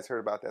 You guys heard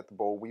about that, the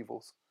boll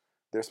weevils?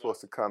 They're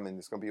supposed to come and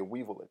there's going to be a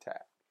weevil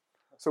attack.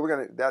 So we're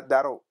going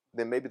to,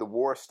 then maybe the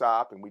war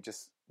stop and we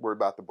just worry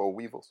about the boll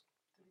weevils.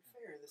 To be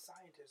fair, the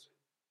scientists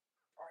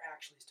are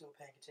actually still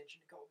paying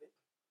attention to COVID.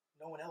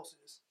 No one else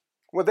is.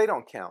 Well, they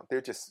don't count. They're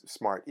just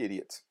smart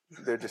idiots.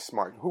 They're just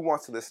smart. Who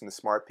wants to listen to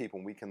smart people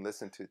when we can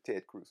listen to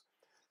Ted Cruz?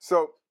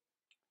 So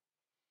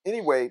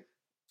anyway,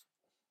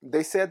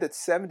 they said that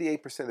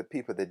 78% of the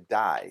people that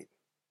died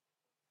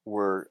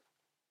were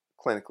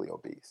clinically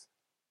obese.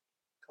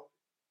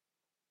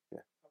 Yeah.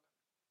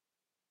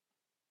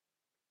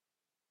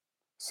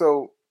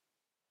 So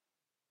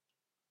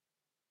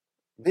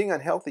being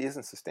unhealthy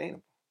isn't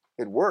sustainable.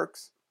 It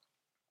works,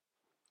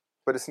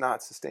 but it's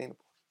not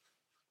sustainable.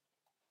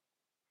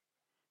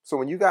 So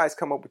when you guys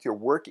come up with your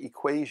work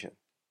equation,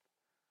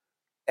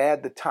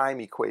 add the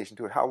time equation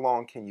to it. How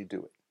long can you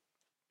do it?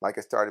 Like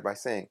I started by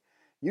saying,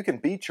 you can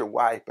beat your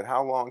wife, but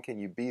how long can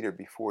you beat her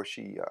before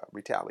she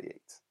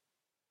retaliates?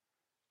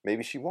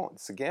 Maybe she won't.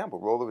 It's a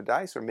gamble, roll of a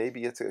dice, or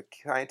maybe it's a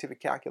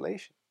scientific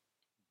calculation.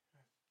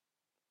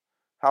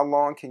 How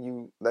long can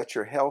you let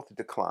your health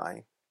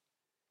decline,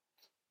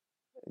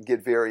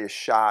 get various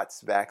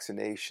shots,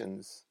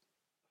 vaccinations,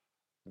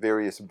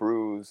 various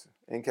brews,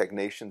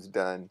 incantations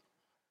done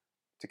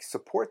to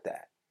support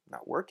that?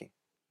 Not working.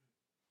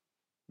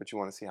 But you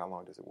want to see how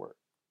long does it work.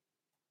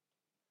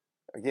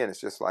 Again, it's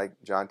just like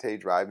John Tay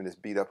driving his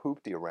beat up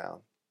hoopty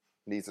around.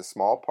 Needs a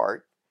small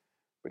part,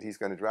 but he's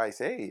going to drive.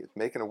 Say, hey, it's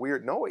making a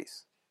weird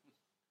noise.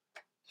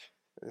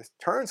 This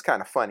turn's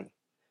kind of funny.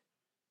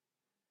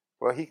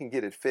 Well, he can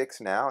get it fixed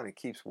now and it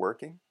keeps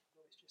working.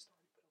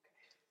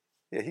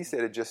 Yeah, he said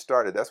it just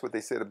started. That's what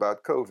they said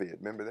about COVID.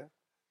 Remember that?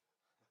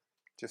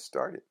 Just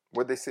started.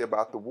 What did they say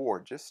about the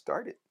war? Just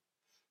started.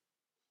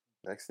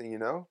 Next thing you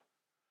know,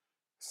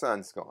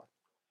 sun's gone.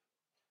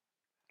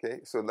 Okay,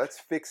 so let's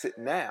fix it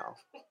now.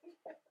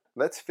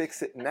 Let's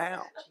fix it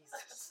now.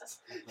 Jesus.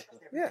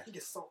 Yeah. He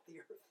just salt the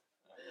earth.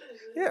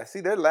 Yeah,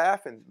 see, they're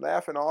laughing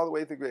all the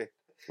way through grade.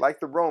 Like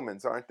the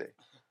Romans, aren't they?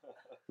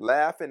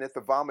 Laughing at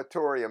the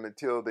vomitorium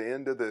until the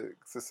end of the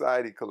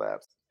society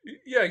collapsed.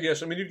 Yeah, I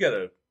guess. I mean, you've got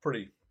a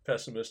pretty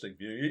pessimistic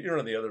view. You're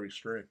on the other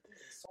extreme.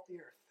 Salt the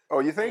earth. Oh,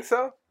 you think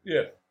so?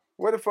 Yeah.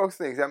 What do folks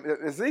think?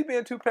 Is he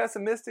being too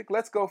pessimistic?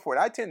 Let's go for it.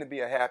 I tend to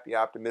be a happy,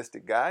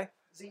 optimistic guy.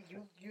 Z,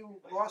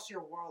 you lost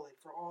your wallet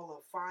for all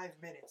of 5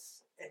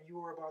 minutes, and you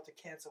were about to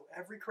cancel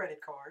every credit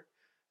card.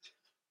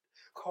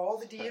 Call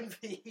the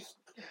DMV.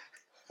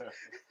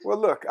 Well,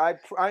 look,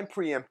 I'm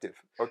preemptive.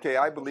 Okay,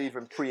 I believe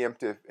in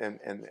preemptive,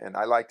 and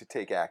I like to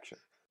take action.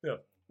 Yeah.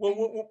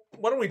 Well,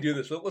 why don't we do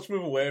this? Let's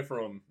move away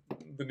from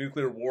the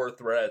nuclear war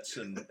threats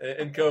and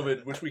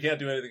COVID, which we can't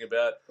do anything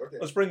about. Okay.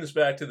 Let's bring this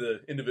back to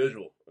the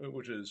individual,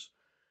 which is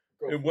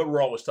what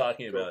we're always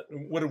talking about.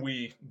 What do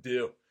we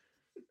do?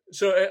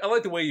 So I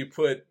like the way you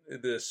put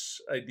this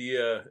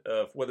idea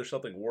of whether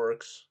something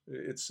works.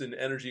 It's an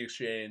energy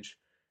exchange.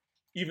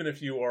 Even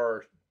if you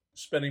are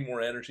spending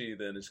more energy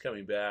than is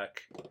coming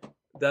back,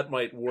 that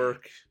might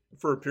work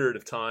for a period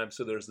of time.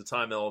 So there's the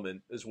time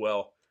element as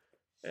well.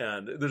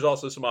 And there's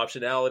also some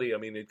optionality. I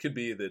mean, it could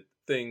be that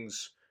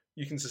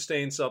you can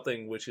sustain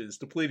something which is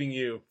depleting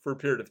you for a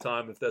period of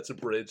time if that's a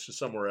bridge to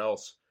somewhere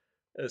else.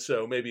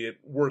 So maybe it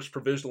works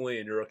provisionally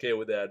and you're okay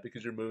with that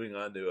because you're moving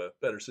on to a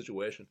better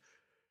situation.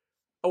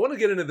 I want to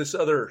get into this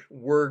other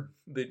word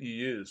that you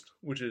used,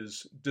 which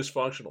is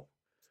dysfunctional.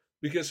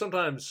 Because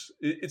sometimes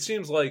it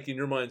seems like in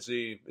your mind,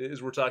 Z,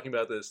 as we're talking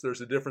about this,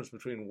 there's a difference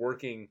between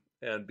working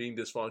and being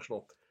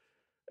dysfunctional.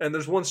 And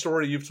there's one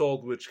story you've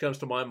told which comes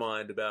to my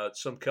mind about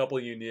some couple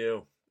you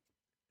knew.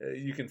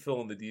 You can fill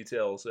in the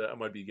details. I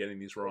might be getting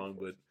these wrong,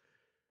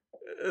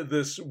 but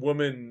this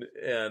woman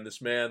and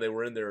this man, they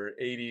were in their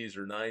 80s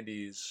or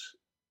 90s,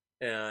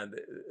 and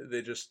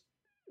they just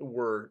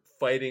were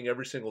fighting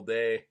every single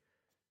day.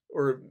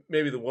 Or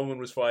maybe the woman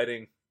was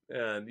fighting,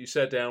 and you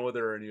sat down with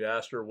her and you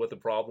asked her what the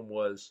problem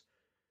was.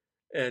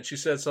 And she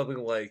said something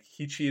like,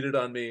 he cheated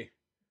on me.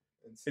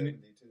 In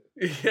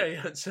 72.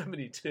 Yeah, in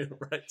 72,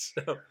 right?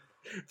 So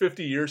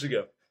 50 years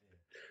ago.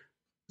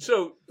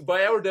 So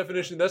by our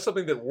definition, that's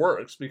something that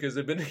works because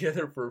they've been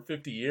together for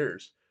 50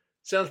 years.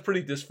 Sounds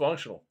pretty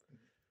dysfunctional.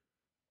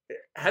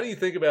 How do you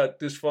think about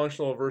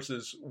dysfunctional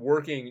versus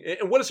working?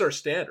 And what is our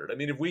standard? I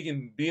mean, if we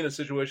can be in a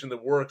situation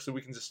that works that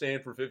we can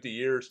sustain for 50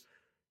 years,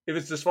 if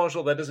it's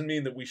dysfunctional, that doesn't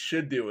mean that we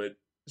should do it.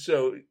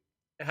 So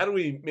how do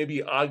we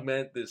maybe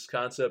augment this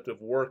concept of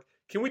work?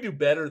 Can we do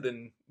better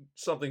than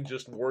something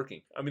just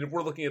working? I mean, if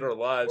we're looking at our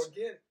lives,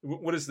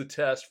 what is the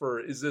test for,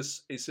 is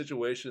this a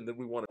situation that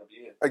we want to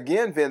be in?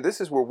 Again, Vin,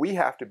 this is where we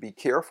have to be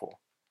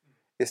careful,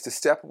 is to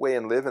step away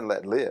and live and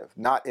let live,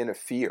 not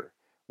interfere.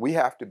 We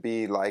have to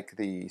be like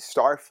the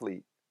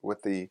Starfleet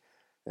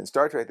in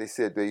Star Trek, they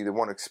said they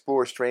want to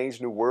explore strange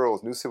new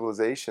worlds, new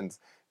civilizations,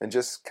 and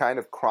just kind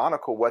of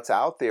chronicle what's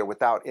out there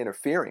without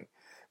interfering.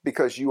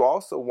 Because you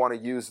also want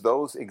to use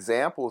those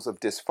examples of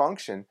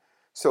dysfunction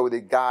so that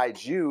it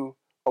guides you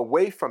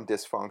away from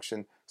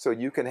dysfunction so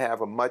you can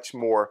have a much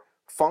more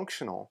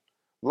functional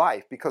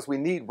life, because we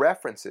need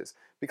references.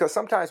 Because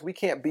sometimes we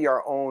can't be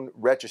our own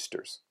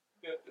registers.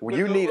 Yeah,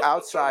 You need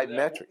outside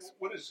metrics.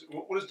 What does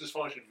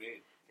dysfunction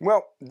mean?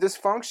 Well,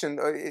 dysfunction,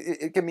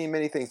 it can mean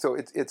many things. So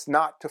it's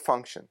not to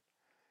function.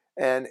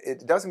 And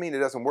it doesn't mean it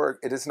doesn't work.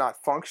 It is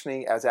not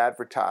functioning as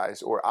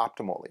advertised or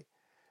optimally.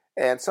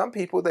 And some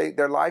people,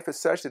 their life is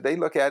such that they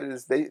look at it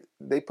as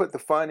they put the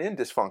fun in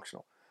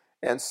dysfunctional.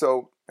 And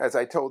so, as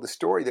I told the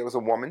story, there was a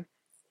woman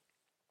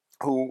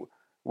who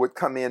would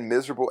come in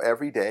miserable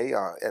every day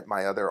at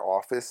my other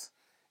office.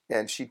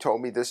 And she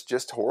told me this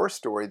just horror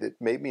story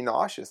that made me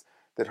nauseous,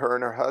 that her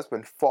and her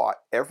husband fought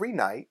every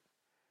night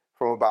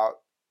from about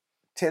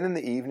 10 in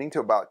the evening to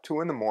about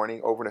 2 in the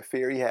morning over an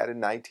affair he had in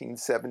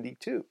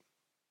 1972.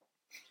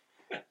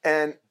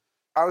 And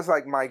I was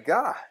like, my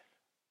God.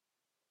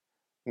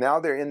 Now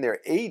they're in their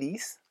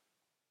 80s.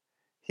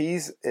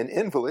 He's an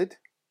invalid.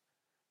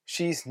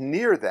 She's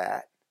near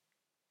that.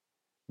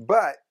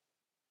 But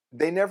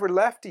they never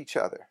left each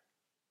other.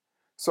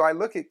 So I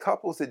look at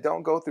couples that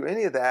don't go through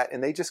any of that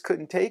and they just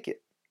couldn't take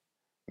it.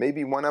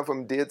 Maybe one of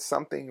them did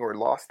something or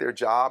lost their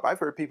job. I've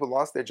heard people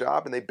lost their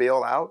job and they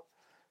bail out.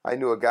 I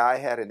knew a guy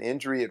had an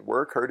injury at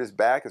work, hurt his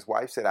back. His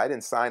wife said, I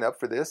didn't sign up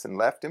for this, and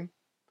left him,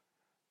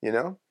 you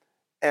know?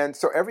 And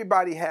so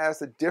everybody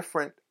has a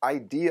different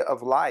idea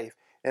of life.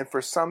 And for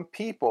some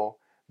people,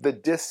 the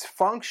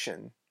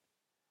dysfunction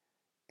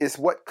is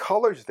what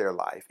colors their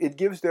life. It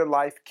gives their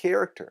life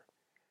character.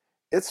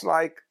 It's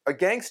like a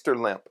gangster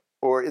limp,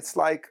 or it's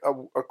like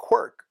a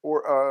quirk,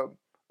 or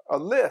a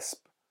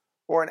lisp,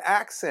 or an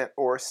accent,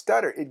 or a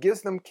stutter. It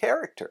gives them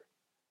character.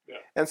 Yeah.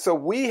 And so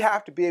we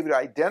have to be able to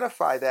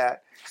identify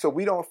that so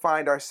we don't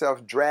find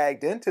ourselves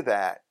dragged into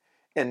that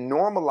and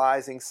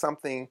normalizing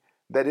something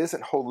that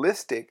isn't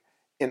holistic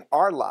in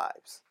our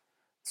lives.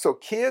 So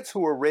kids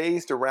who are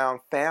raised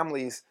around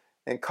families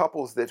and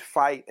couples that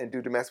fight and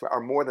do domestic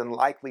are more than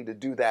likely to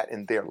do that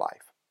in their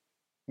life.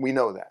 We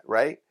know that,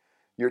 right?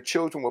 Your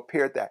children will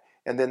parrot that.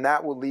 And then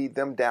that will lead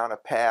them down a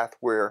path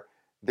where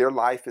their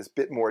life is a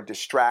bit more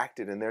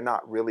distracted and they're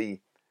not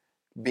really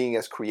being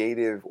as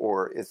creative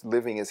or as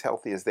living as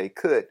healthy as they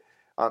could.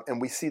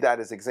 And we see that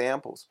as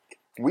examples.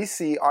 We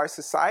see our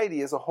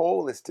society as a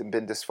whole has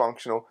been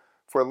dysfunctional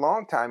for a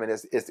long time. And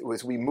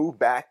as we move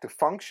back to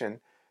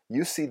function,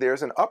 you see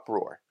there's an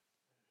uproar.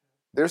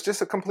 There's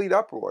just a complete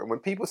uproar. When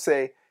people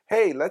say,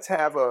 hey, let's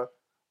have a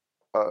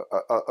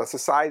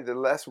society that's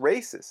less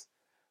racist,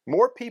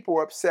 more people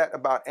are upset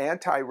about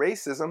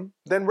anti-racism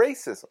than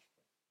racism.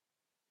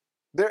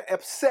 They're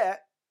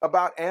upset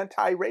about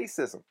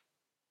anti-racism.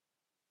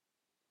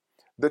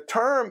 The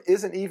term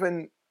isn't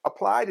even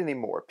applied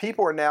anymore.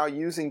 People are now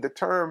using the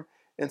term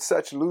in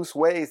such loose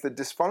ways. The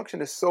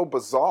dysfunction is so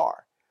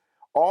bizarre,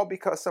 all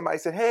because somebody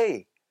said,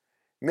 hey,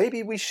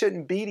 maybe we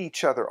shouldn't beat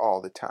each other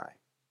all the time.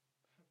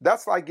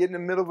 That's like getting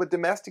in the middle of a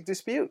domestic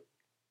dispute.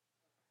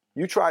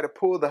 You try to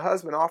pull the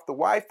husband off the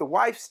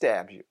wife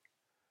stabs you.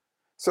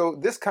 So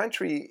this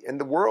country and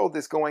the world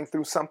is going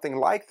through something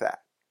like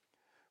that.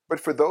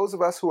 But for those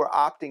of us who are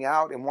opting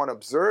out and want to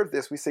observe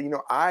this, we say,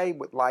 I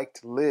would like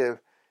to live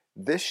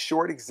this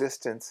short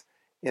existence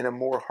in a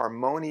more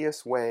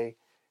harmonious way,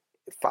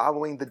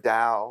 following the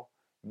Tao,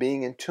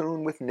 being in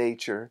tune with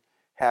nature,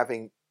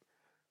 having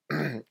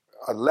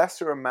a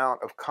lesser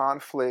amount of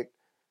conflict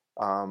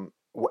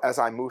as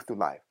I move through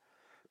life.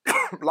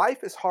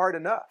 Life is hard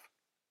enough.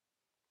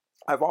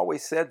 I've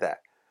always said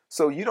that.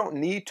 So you don't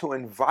need to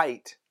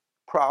invite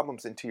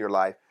problems into your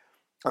life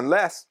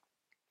unless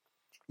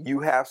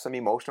you have some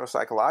emotional or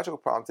psychological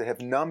problems that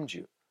have numbed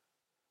you.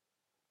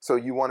 So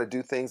you want to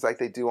do things like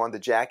they do on the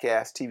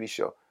Jackass TV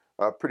show.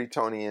 Pretty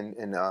Tony and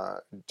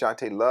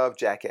Jonte love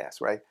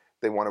Jackass, right?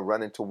 They want to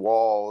run into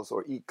walls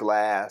or eat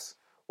glass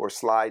or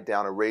slide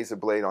down a razor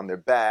blade on their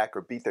back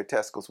or beat their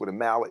testicles with a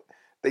mallet.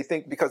 They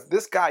think because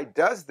this guy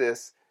does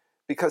this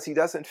because he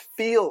doesn't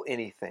feel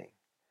anything.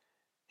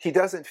 He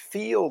doesn't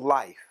feel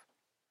life.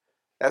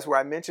 That's where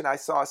I mentioned I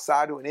saw a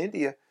sadhu in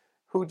India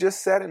who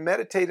just sat and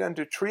meditated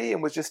under a tree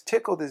and was just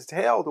tickled as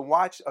hell to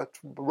watch a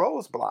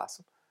rose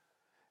blossom.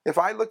 If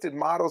I looked at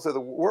models of the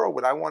world,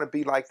 would I want to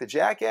be like the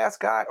Jackass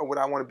guy or would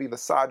I want to be the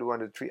sadhu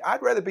under the tree?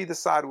 I'd rather be the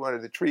sadhu under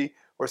the tree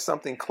or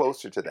something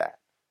closer to that,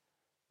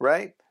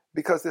 right?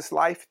 Because this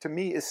life to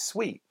me is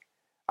sweet.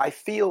 I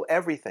feel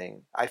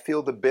everything. I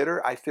feel the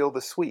bitter. I feel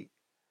the sweet.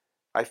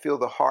 I feel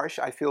the harsh.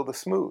 I feel the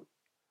smooth.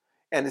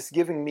 And it's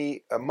giving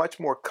me a much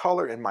more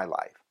color in my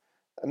life.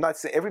 I'm not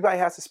saying everybody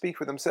has to speak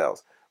for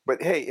themselves,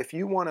 but hey, if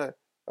you want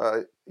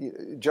to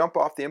jump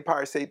off the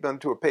Empire State Building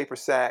to a paper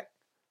sack,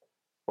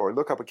 or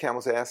look up a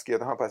camel's ass, scare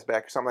the humpback's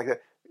back, or something like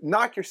that,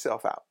 knock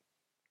yourself out.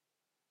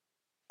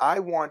 I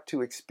want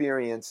to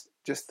experience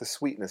just the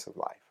sweetness of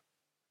life.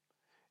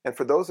 And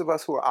for those of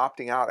us who are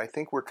opting out, I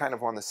think we're kind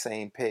of on the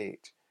same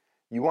page.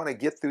 You want to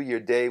get through your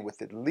day with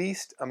the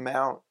least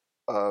amount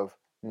of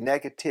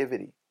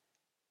negativity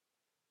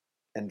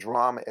and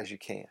drama as you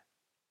can.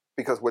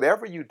 Because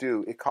whatever you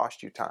do, it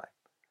costs you time.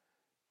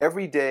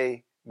 Every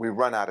day, we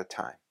run out of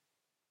time.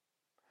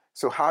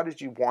 So how did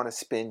you want to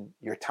spend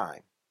your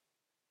time?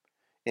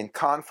 In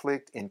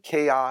conflict, in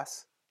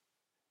chaos?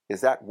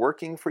 Is that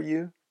working for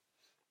you?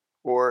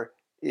 Or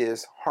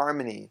is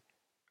harmony,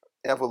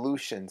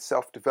 evolution,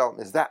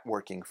 self-development, is that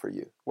working for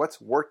you?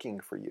 What's working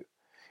for you?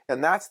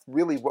 And that's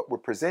really what we're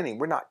presenting.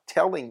 We're not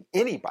telling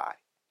anybody,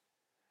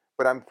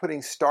 but I'm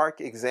putting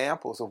stark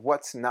examples of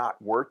what's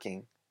not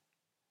working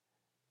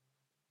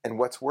and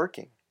what's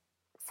working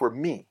for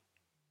me.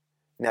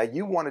 Now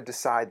you want to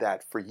decide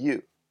that for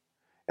you.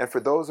 And for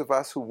those of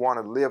us who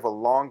want to live a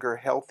longer,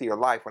 healthier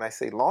life, when I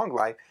say long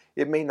life,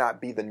 it may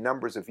not be the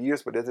numbers of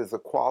years, but it is the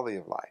quality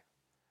of life.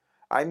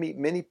 I meet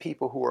many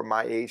people who are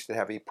my age that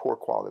have a poor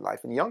quality of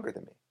life and younger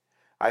than me.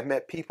 I've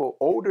met people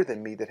older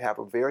than me that have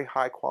a very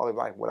high quality of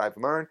life. What I've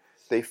learned,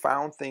 they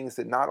found things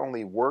that not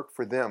only work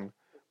for them,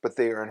 but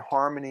they are in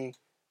harmony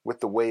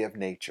with the way of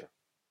nature.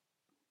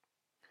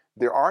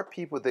 There are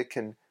people that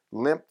can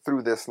limp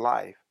through this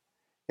life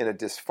in a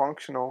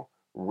dysfunctional,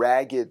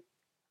 ragged,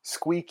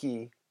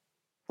 squeaky,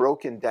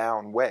 broken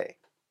down way,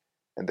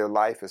 and their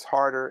life is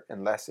harder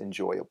and less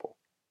enjoyable.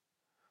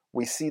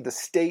 We see the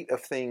state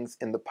of things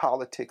in the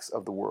politics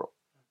of the world.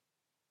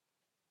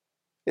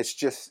 It's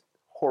just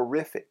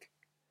horrific.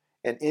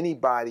 And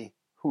anybody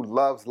who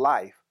loves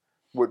life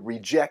would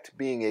reject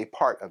being a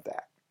part of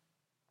that.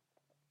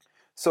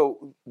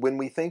 So when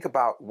we think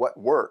about what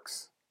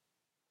works,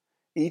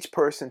 each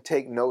person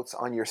take notes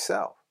on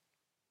yourself.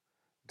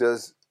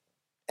 Does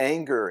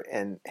anger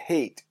and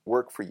hate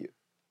work for you?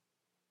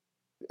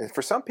 And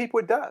for some people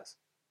it does.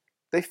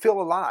 They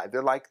feel alive.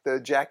 They're like the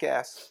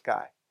jackass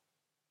guy.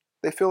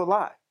 They feel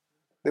alive.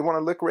 They want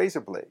to lick razor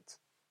blades.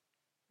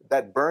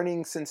 That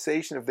burning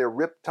sensation of their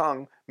ripped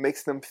tongue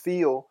makes them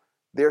feel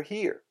they're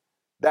here.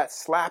 That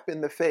slap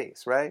in the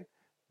face, right?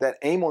 That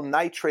amyl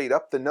nitrate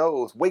up the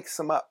nose wakes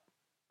them up.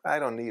 I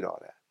don't need all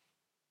that.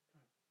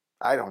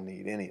 I don't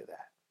need any of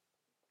that.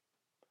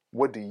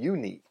 What do you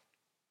need?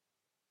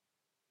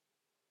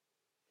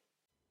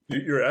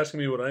 You're asking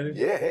me what I need?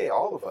 Yeah, hey,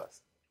 all of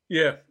us.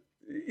 Yeah.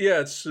 Yeah,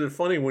 it's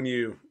funny when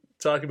you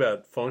talk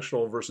about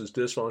functional versus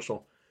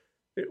dysfunctional.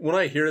 When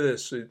I hear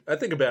this, I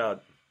think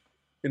about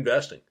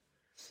investing.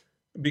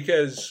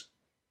 Because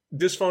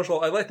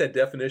dysfunctional, I like that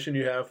definition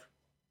you have.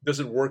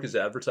 Doesn't work as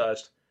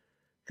advertised.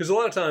 Because a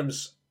lot of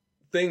times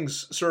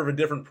things serve a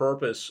different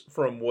purpose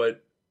from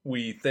what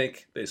we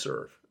think they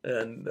serve.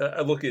 And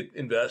I look at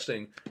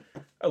investing.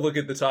 I look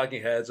at the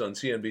talking heads on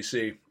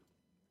CNBC.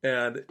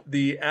 And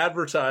the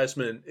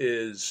advertisement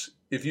is,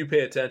 if you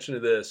pay attention to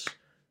this,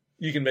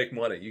 you can make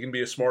money. You can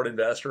be a smart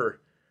investor.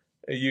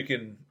 You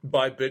can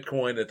buy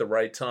Bitcoin at the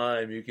right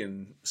time. You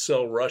can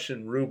sell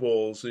Russian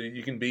rubles.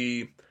 You can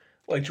be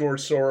like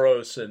George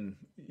Soros, and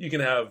you can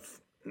have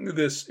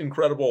this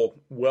incredible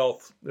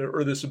wealth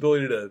or this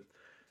ability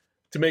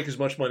to make as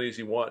much money as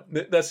you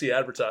want. That's the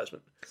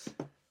advertisement.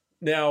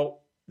 Now,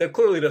 that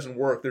clearly doesn't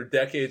work. There are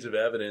decades of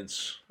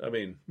evidence, I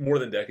mean, more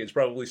than decades,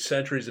 probably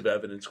centuries of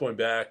evidence going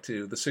back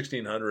to the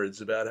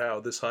 1600s about how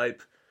this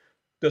hype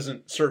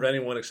doesn't serve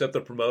anyone except the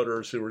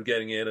promoters who were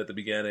getting in at the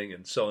beginning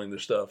and selling their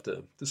stuff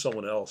to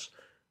someone else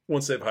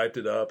once they've hyped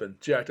it up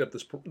and jacked up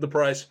the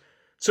price.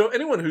 So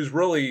anyone who's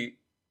really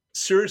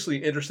seriously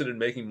interested in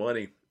making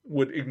money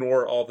would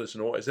ignore all this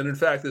noise. And in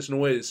fact, this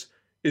noise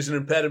is an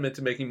impediment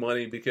to making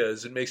money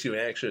because it makes you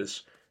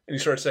anxious and you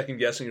start second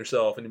guessing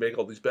yourself and you make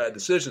all these bad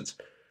decisions.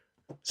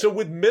 So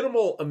with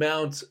minimal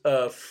amount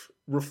of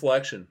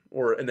reflection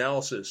or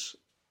analysis,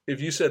 if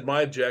you said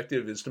my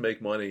objective is to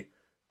make money,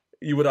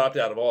 you would opt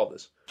out of all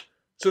this.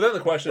 So then the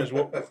question is,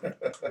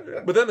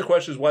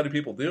 why do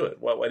people do it?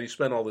 Why do you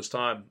spend all this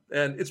time?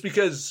 And it's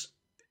because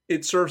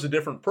it serves a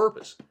different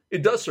purpose.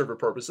 It does serve a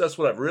purpose. That's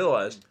what I've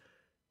realized.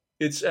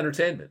 It's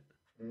entertainment.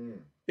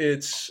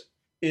 It's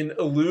an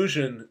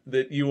illusion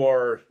that you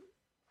are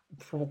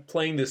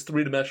playing this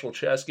three-dimensional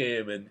chess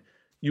game and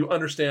you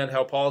understand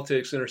how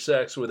politics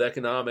intersects with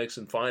economics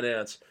and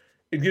finance.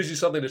 It gives you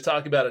something to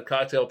talk about at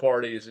cocktail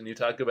parties, and you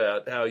talk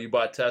about how you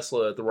bought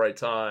Tesla at the right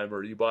time,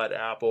 or you bought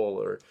Apple,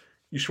 or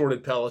you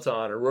shorted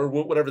Peloton, or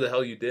whatever the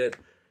hell you did.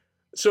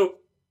 So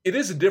it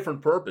is a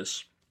different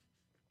purpose,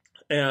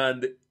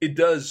 and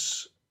there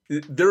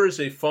is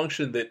a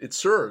function that it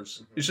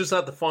serves. It's just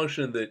not the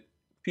function that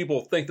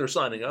people think they're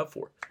signing up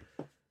for.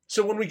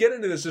 So when we get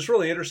into this, it's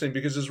really interesting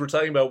because as we're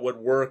talking about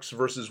what works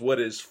versus what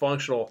is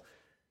functional,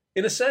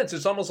 in a sense,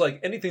 it's almost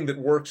like anything that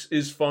works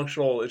is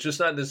functional. It's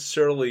just not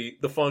necessarily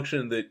the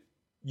function that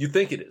you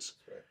think it is.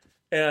 Right.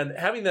 And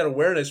having that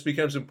awareness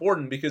becomes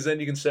important because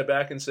then you can step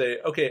back and say,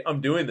 okay, I'm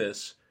doing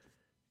this.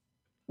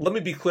 Let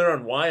me be clear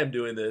on why I'm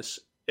doing this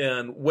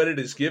and what it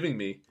is giving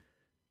me.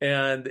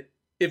 And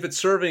if it's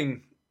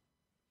serving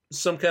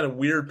some kind of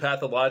weird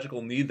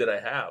pathological need that I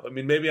have. I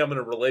mean, maybe I'm in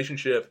a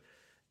relationship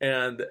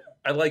and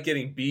I like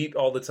getting beat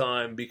all the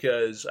time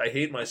because I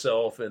hate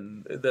myself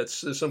and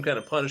that's some kind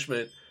of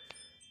punishment.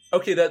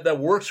 Okay, that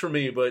works for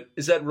me, but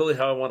is that really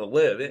how I want to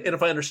live? And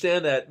if I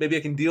understand that, maybe I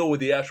can deal with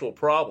the actual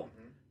problem.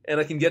 And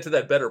I can get to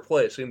that better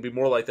place. I can be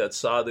more like that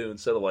sadhu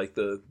instead of like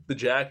the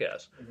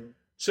jackass.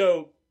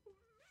 So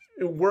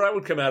where I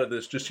would come out of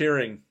this, just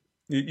hearing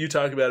you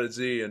talk about it,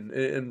 Z,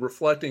 and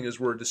reflecting as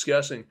we're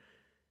discussing,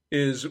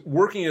 is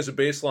working as a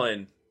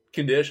baseline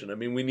condition. I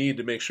mean, we need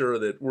to make sure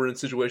that we're in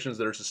situations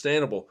that are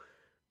sustainable.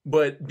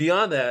 But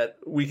beyond that,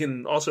 we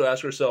can also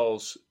ask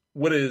ourselves,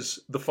 what is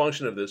the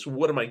function of this?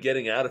 What am I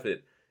getting out of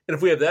it? And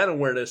if we have that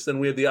awareness, then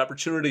we have the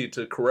opportunity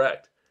to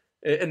correct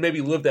and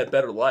maybe live that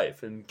better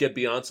life and get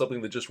beyond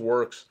something that just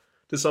works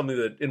to something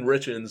that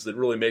enriches, that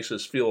really makes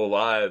us feel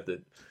alive,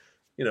 that,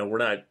 you know, we're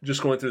not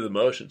just going through the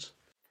motions.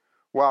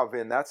 Wow,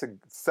 Vin, that's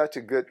such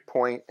a good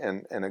point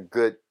and a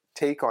good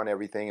take on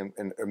everything.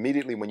 And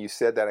immediately when you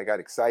said that, I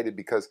got excited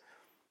because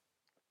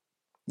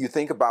you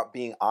think about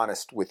being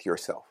honest with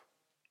yourself.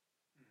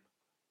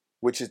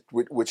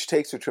 which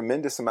takes a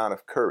tremendous amount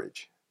of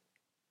courage,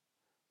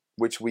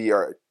 which we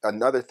are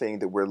another thing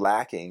that we're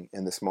lacking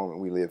in this moment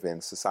we live in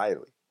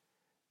societally.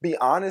 Be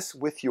honest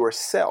with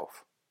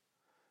yourself.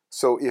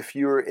 So if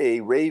you're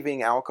a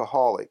raving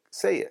alcoholic,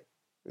 say it.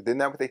 Isn't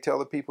that what they tell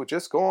the people?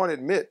 Just go on and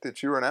admit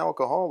that you're an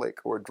alcoholic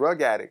or a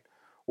drug addict,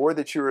 or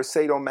that you're a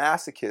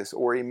sadomasochist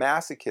or a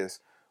masochist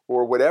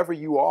or whatever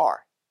you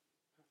are.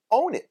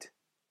 Own it.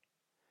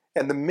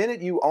 And the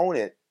minute you own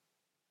it,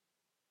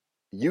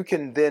 you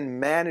can then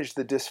manage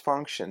the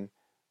dysfunction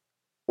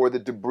or the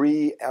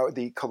debris or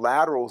the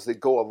collaterals that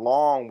go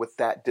along with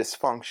that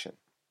dysfunction.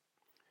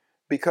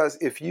 Because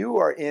if you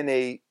are in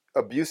a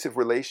abusive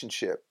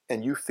relationship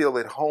and you feel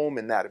at home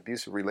in that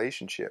abusive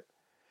relationship,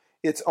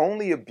 it's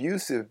only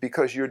abusive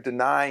because you're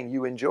denying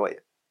you enjoy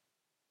it.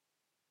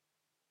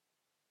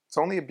 It's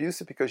only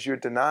abusive because you're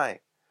denying.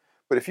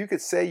 But if you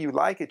could say you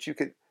like it, you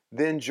could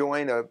then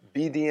join a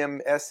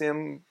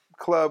BDSM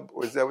club,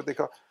 or is that what they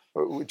call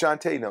it? John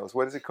Tay knows.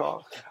 What is it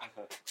called?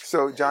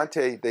 So John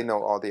Tay, they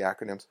know all the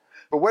acronyms.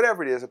 But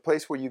whatever it is, a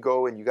place where you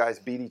go and you guys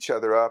beat each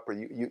other up, or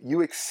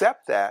you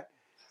accept that,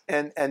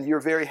 and you're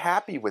very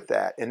happy with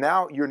that. And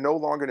now you're no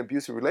longer in an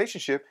abusive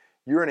relationship.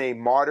 You're in a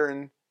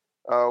modern,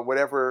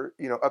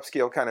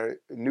 upscale kind of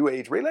new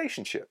age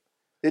relationship.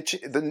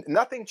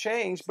 Nothing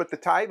changed but the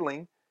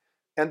titling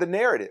and the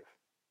narrative.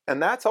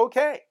 And that's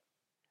okay.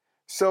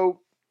 So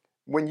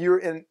when you're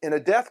in a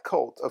death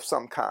cult of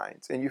some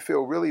kinds and you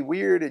feel really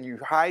weird and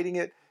you're hiding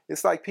it,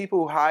 it's like people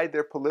who hide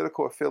their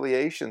political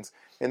affiliations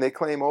and they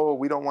claim, oh,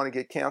 we don't want to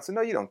get canceled.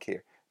 No, you don't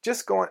care.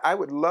 Just going, I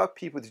would love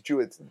people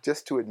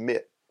just to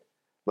admit,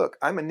 look,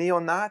 I'm a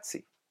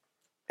neo-Nazi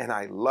and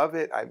I love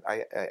it.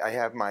 I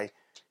have my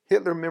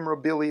Hitler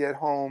memorabilia at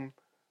home.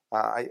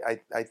 I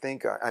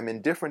think I'm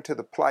indifferent to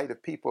the plight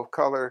of people of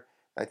color.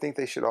 I think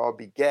they should all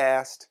be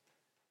gassed.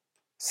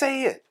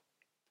 Say it.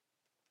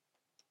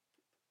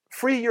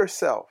 Free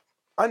yourself.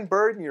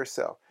 Unburden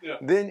yourself. Yeah.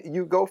 Then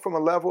you go from a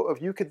level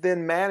of you could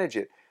then manage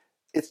it.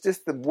 It's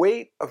just the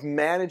weight of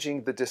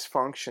managing the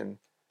dysfunction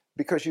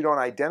because you don't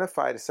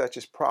identify it as such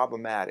as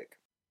problematic.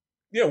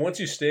 Yeah, once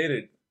you state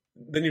it,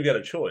 then you've got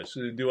a choice.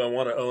 Do I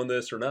want to own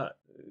this or not?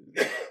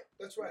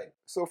 That's right.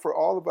 So for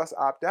all of us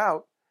opt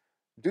out,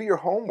 do your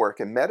homework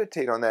and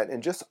meditate on that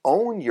and just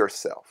own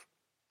yourself.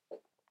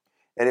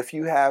 And if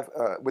you have,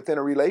 within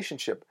a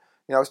relationship,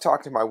 I was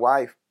talking to my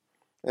wife,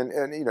 and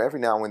every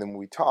now and then when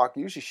we talk,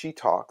 usually she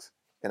talks,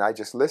 and I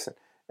just listen.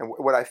 And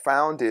what I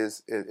found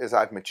is, as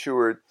I've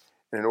matured,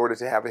 and in order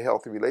to have a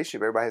healthy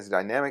relationship, everybody has a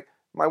dynamic.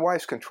 My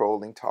wife's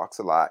controlling, talks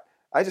a lot.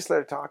 I just let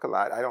her talk a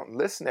lot. I don't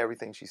listen to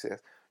everything she says,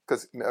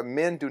 because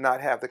men do not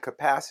have the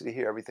capacity to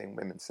hear everything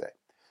women say.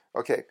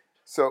 Okay,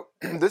 so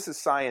this is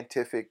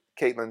scientific.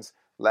 Caitlin's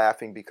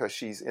laughing because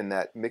she's in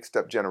that mixed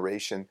up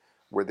generation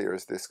where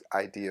there's this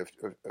idea of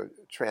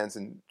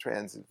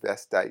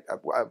transvestite,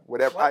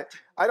 whatever. What?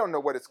 I don't know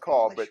what it's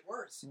called,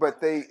 but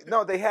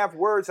they have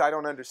words I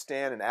don't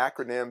understand and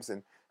acronyms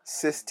and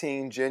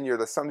Sistine Junior.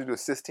 There's something to do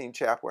with Sistine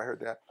Chapel. I heard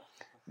that,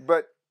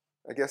 but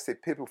I guess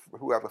people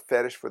who have a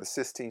fetish for the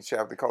Sistine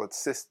Chapel, they call it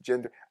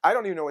cisgender. I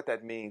don't even know what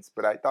that means,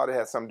 but I thought it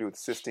had something to do with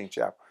the Sistine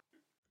Chapel.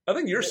 I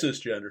think you're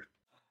cisgender.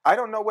 I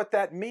don't know what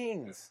that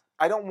means.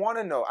 I don't want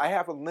to know. I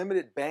have a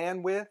limited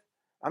bandwidth.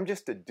 I'm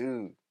just a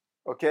dude,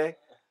 okay?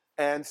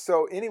 And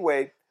so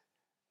anyway,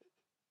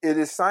 it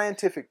is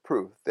scientific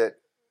proof that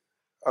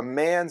a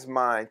man's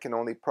mind can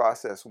only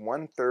process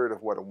 1/3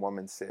 of what a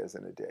woman says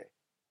in a day.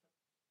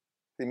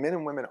 The men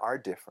and women are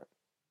different.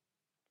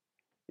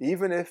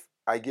 Even if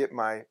I get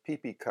my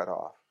pee-pee cut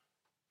off,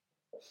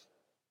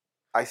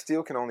 I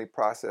still can only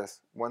process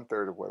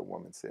 1/3 of what a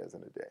woman says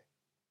in a day.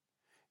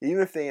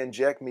 Even if they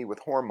inject me with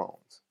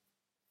hormones,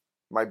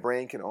 my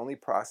brain can only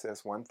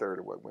process 1/3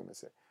 of what women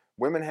say.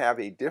 Women have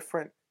a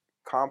different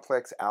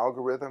complex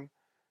algorithm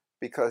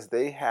because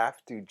they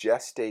have to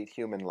gestate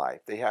human life.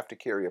 They have to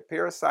carry a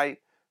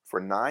parasite for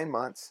 9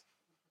 months.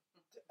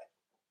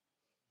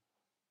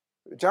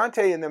 John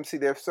Tay and them, see,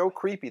 they're so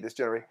creepy, this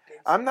generation.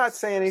 I'm not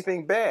saying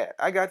anything bad.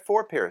 I got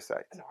 4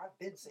 parasites. No, I've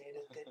been saying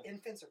it, that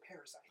infants are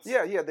parasites.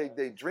 Yeah,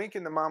 they drink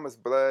in the mama's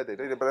blood.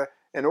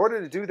 In order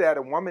to do that,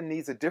 a woman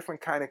needs a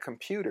different kind of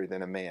computer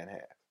than a man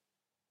has.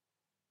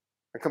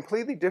 A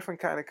completely different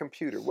kind of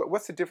computer.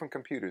 What's the different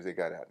computers they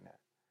got out now?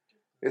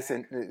 It's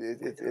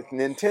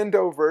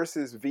Nintendo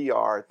versus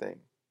VR thing,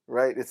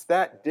 right? It's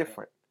that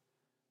different.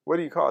 What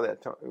do you call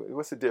that?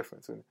 What's the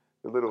difference? The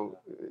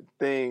little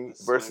thing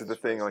versus the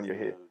thing on your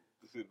head.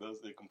 They're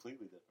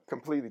completely different.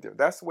 Completely different.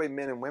 That's the way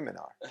men and women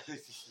are.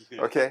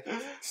 Okay?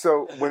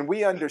 So when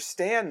we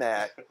understand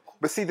that,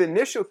 but see, the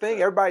initial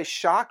thing, everybody's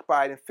shocked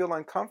by it and feel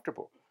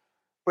uncomfortable.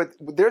 But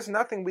there's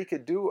nothing we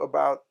could do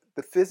about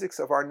the physics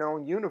of our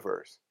known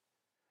universe.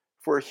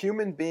 For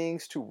human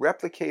beings to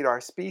replicate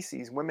our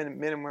species, men and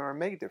women are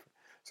made different.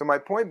 So my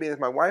point being is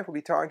my wife will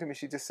be talking to me,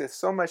 she just says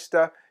so much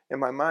stuff,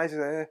 and my mind's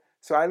just,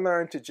 so I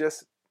learned to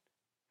just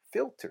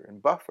filter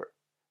and buffer.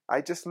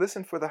 I just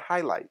listen for the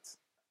highlights.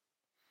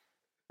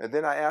 And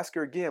then I ask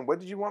her again, what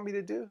did you want me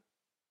to do?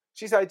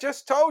 She said, I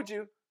just told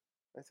you.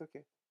 That's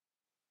okay.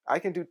 I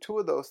can do 2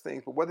 of those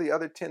things, but what are the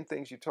other 10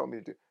 things you told me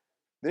to do?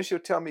 Then she'll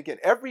tell me again.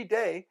 Every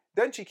day,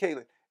 doesn't she,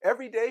 Caitlin?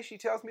 Every day she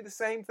tells me the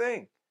same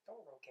thing. Don't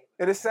roll, Caitlin.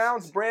 And it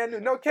sounds brand new.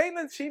 No,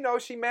 Caitlin, she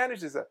knows she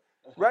manages it.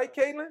 Right,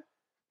 Caitlin?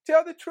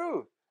 Tell the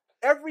truth.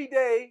 Every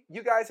day,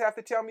 you guys have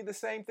to tell me the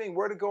same thing,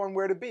 where to go and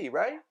where to be,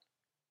 right?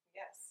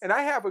 Yes. And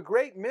I have a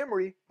great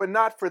memory, but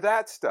not for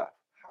that stuff.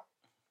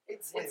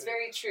 It's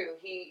very true.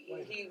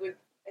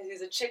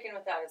 He's a chicken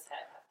without his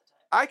head half the time.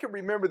 I can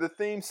remember the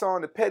theme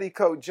song to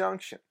Petticoat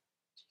Junction,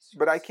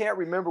 but I can't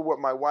remember what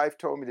my wife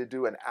told me to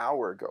do an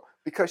hour ago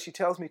because she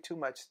tells me too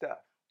much stuff.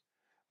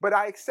 But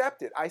I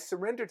accept it. I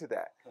surrender to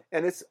that.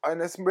 And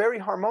it's very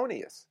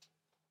harmonious.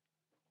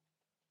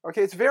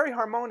 Okay, it's very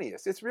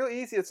harmonious. It's real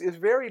easy. It's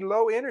very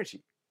low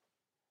energy.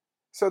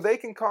 So they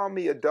can call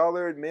me a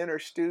dullard, men are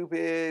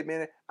stupid,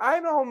 men. I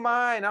don't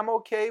mind. I'm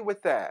okay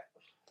with that.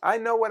 I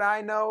know what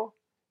I know.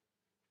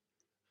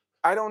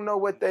 I don't know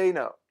what they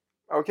know.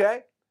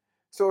 Okay?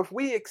 So if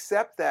we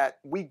accept that,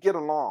 we get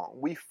along.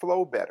 We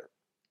flow better.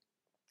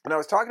 And I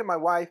was talking to my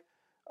wife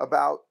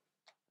about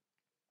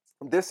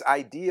this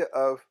idea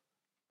of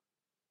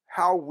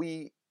how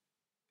we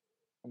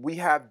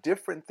have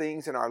different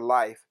things in our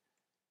life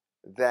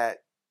that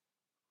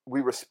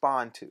we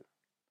respond to,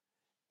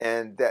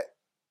 and that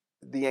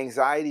the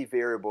anxiety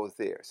variable is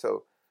there.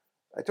 So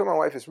I told my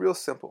wife it's real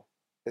simple.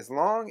 As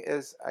long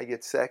as I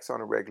get sex on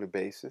a regular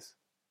basis,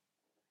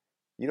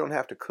 you don't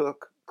have to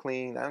cook,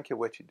 clean, I don't care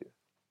what you do.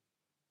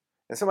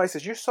 And somebody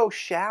says, you're so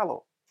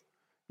shallow.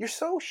 You're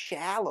so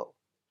shallow.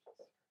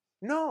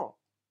 No,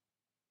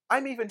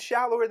 I'm even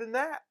shallower than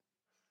that.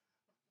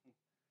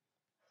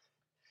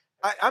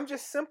 I'm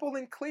just simple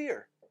and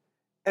clear.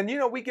 And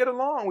we get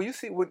along. Well, you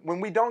see, when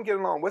we don't get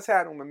along, what's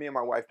happening when me and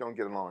my wife don't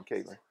get along,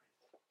 Caitlin?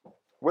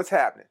 What's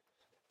happening?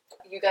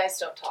 You guys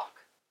don't talk.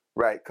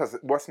 Right, because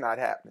what's not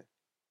happening?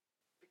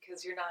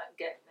 Because you're not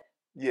getting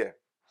it.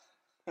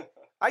 Yeah.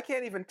 I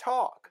can't even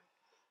talk.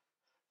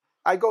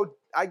 I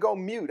go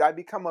mute. I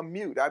become a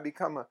mute. I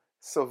become a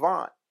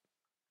savant.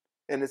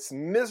 And it's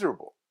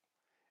miserable.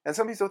 And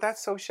some people say,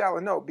 that's so shallow.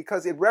 No,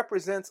 because it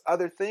represents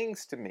other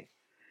things to me.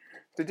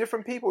 To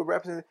different people, it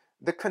represents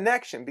the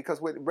connection, because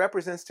what it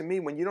represents to me,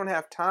 when you don't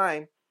have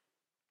time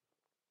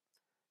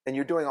and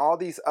you're doing all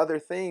these other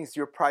things,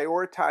 you're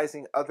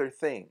prioritizing other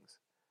things.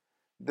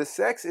 The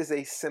sex is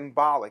a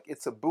symbolic.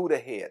 It's a Buddha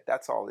head.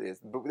 That's all it is.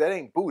 That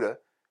ain't Buddha.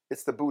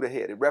 It's the Buddha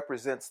head. It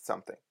represents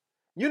something.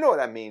 You know what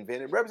I mean,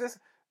 Vin. It represents,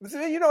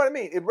 you know what I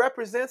mean? It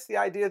represents the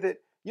idea that,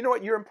 you know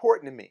what, you're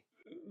important to me.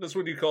 That's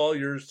what you call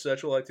your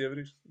sexual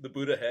activities? The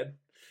Buddha head?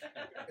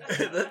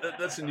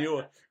 That's a new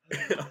one.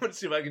 I'm going to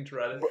see if I can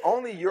try that. But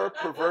only your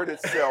perverted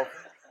self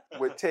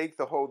would take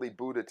the holy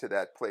Buddha to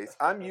that place.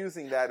 I'm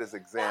using that as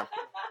example.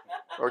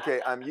 Okay,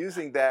 I'm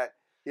using that.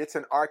 It's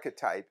an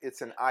archetype.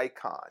 It's an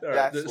icon.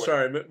 Right,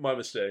 sorry, my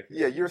mistake.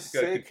 Yeah, you're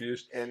sick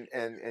confused. and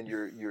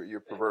you're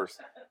perverse.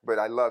 But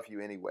I love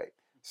you anyway.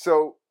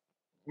 So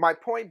my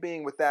point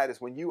being with that is,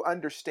 when you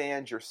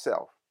understand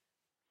yourself,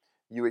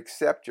 you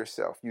accept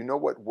yourself, you know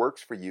what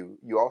works for you,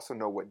 you also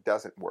know what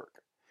doesn't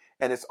work.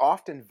 And it's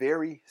often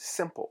very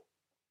simple.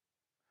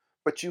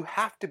 But you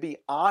have to be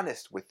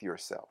honest with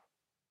yourself.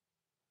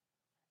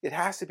 It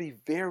has to be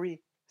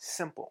very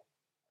simple.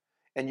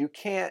 And you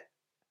can't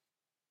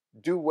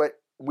do what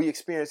we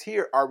experience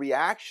here, our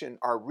reaction,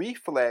 our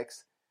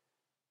reflex,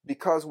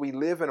 because we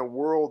live in a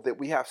world that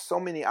we have so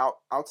many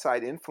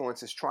outside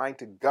influences trying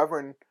to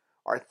govern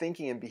our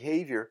thinking and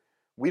behavior.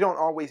 We don't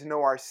always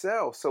know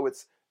ourselves. So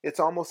it's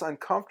almost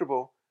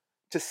uncomfortable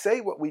to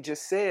say what we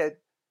just said,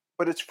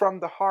 but it's from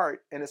the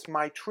heart, and it's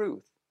my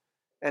truth,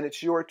 and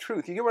it's your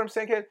truth. You get what I'm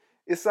saying, Ken?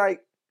 It's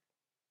like,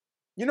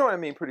 you know what I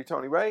mean, Pretty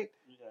Tony, right?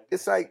 Yeah,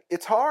 it's like,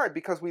 it's hard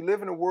because we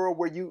live in a world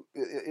where you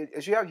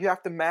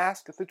have to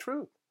mask the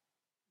truth.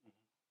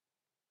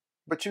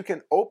 But you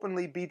can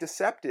openly be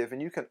deceptive,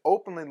 and you can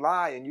openly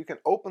lie, and you can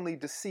openly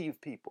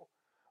deceive people.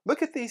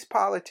 Look at these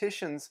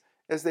politicians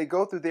as they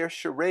go through their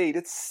charade.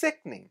 It's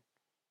sickening.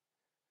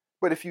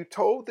 But if you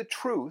told the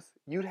truth,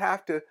 you'd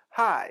have to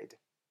hide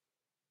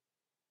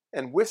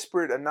and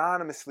whisper it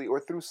anonymously or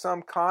through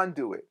some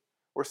conduit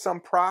or some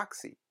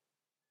proxy.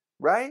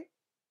 Right?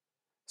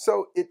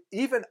 So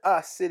even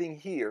us sitting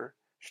here,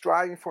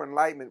 striving for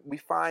enlightenment, we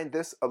find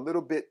this a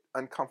little bit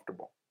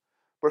uncomfortable.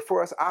 But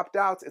for us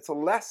opt-outs, it's a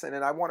lesson,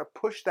 and I want to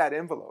push that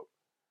envelope.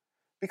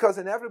 Because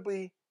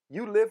inevitably,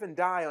 you live and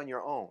die on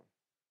your own.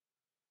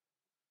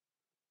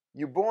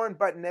 You're born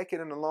butt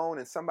naked and alone,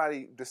 and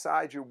somebody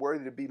decides you're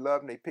worthy to be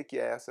loved, and they pick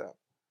your ass up.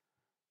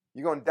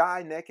 You're going to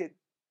die naked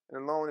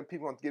and alone, and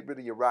people are going to get rid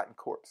of your rotten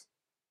corpse.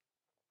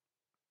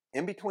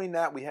 In between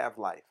that, we have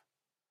life.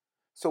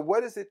 So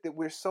what is it that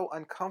we're so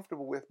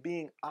uncomfortable with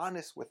being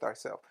honest with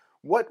ourselves?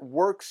 What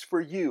works for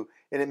you?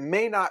 And it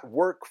may not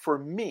work for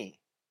me,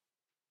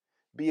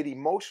 be it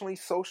emotionally,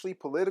 socially,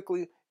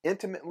 politically,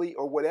 intimately,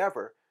 or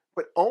whatever.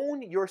 But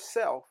own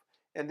yourself,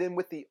 and then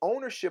with the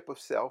ownership of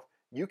self,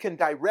 you can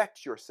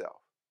direct yourself.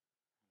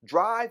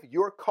 Drive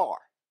your car.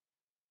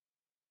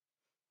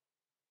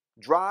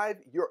 Drive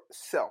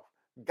yourself.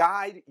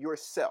 Guide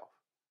yourself.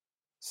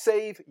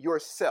 Save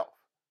yourself.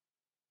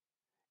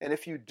 And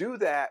if you do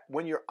that,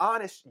 when you're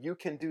honest, you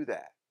can do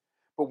that.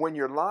 But when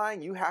you're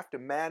lying, you have to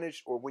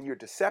manage, or when you're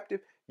deceptive,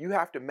 you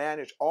have to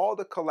manage all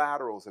the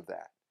collaterals of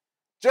that.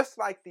 Just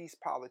like these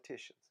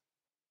politicians.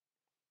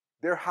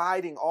 They're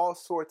hiding all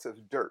sorts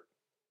of dirt.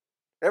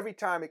 Every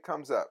time it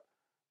comes up,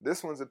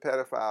 this one's a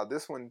pedophile,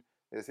 this one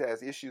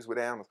has issues with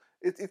animals.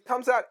 It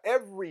comes out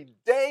every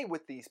day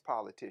with these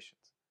politicians.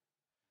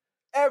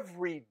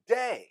 Every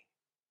day.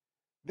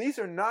 These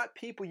are not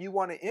people you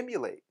want to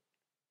emulate.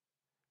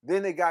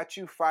 Then they got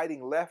you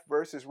fighting left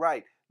versus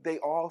right. They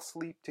all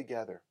sleep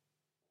together.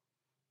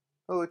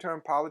 You know the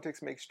term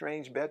politics makes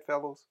strange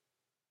bedfellows?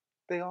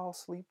 They all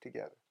sleep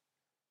together.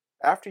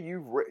 After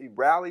you've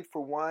rallied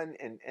for one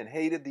and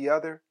hated the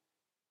other,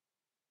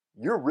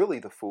 you're really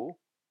the fool.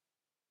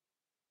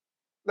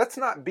 Let's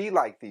not be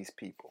like these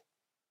people.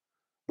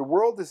 The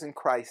world is in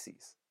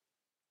crises.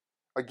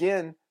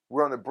 Again,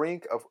 we're on the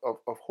brink of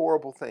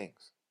horrible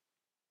things.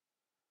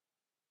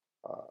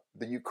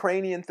 The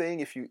Ukrainian thing,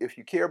 if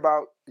you care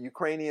about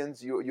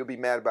Ukrainians, you'll be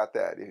mad about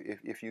that.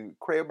 If you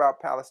care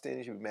about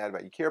Palestinians, you'll be mad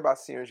about it. You care about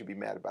Syrians, you'll be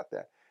mad about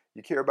that.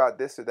 You care about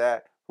this or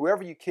that.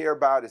 Whoever you care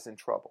about is in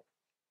trouble.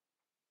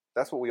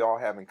 That's what we all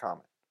have in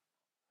common.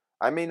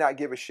 I may not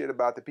give a shit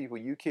about the people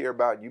you care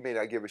about. You may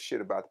not give a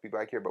shit about the people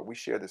I care about. We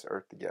share this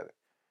earth together.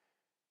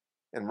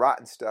 And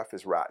rotten stuff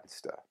is rotten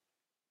stuff.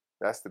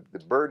 That's the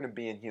burden of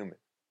being human.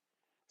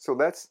 So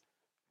let's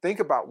think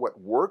about what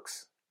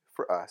works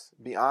for us.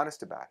 Be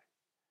honest about it.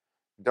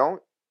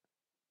 Don't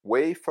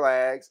wave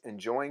flags and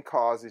join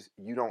causes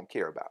you don't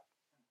care about.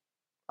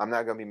 I'm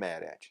not going to be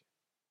mad at you.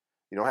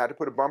 You don't have to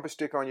put a bumper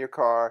sticker on your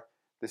car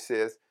that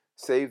says,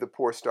 save the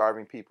poor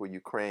starving people of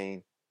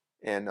Ukraine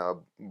and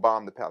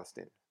bomb the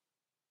Palestinians.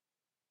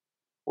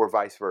 Or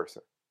vice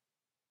versa.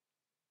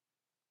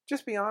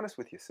 Just be honest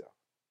with yourself.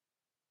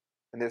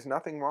 And there's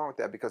nothing wrong with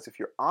that, because if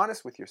you're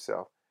honest with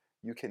yourself,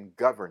 you can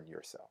govern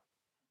yourself.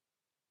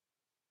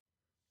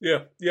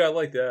 Yeah, I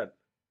like that.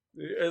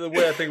 The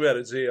way I think about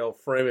it, Z, I'll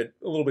frame it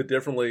a little bit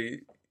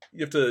differently.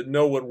 You have to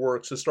know what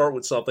works. So start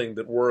with something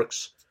that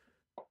works,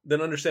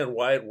 then understand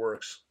why it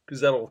works,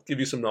 because that'll give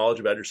you some knowledge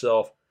about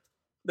yourself.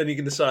 Then you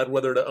can decide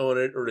whether to own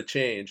it or to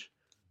change.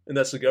 And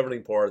that's the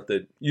governing part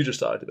that you just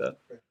talked about.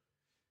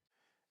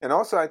 And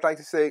also, I'd like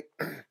to say,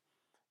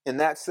 in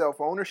that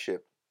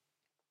self-ownership,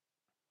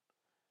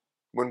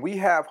 when we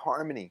have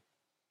harmony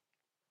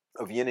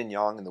of yin and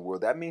yang in the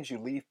world, that means you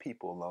leave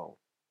people alone.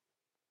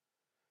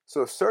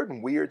 So if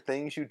certain weird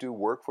things you do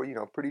work for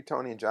you, Pretty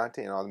Tony and John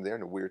Tay and all them, they're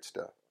into weird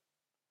stuff.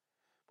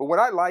 But what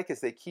I like is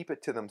they keep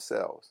it to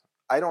themselves.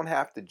 I don't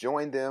have to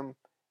join them,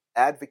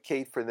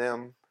 advocate for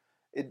them.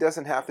 It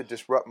doesn't have to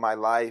disrupt my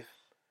life.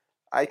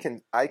 I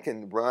can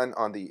run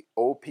on the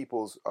old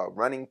people's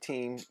running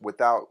team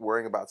without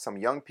worrying about some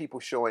young people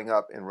showing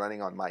up and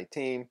running on my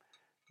team,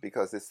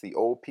 because it's the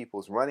old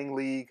people's running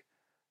league.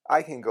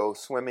 I can go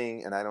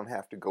swimming and I don't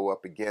have to go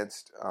up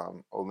against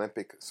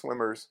Olympic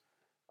swimmers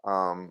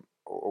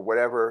or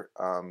whatever.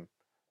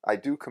 I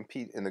do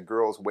compete in the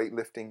girls'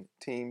 weightlifting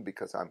team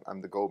because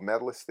I'm the gold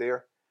medalist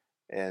there,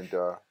 and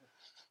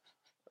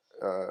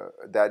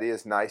that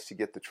is nice to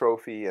get the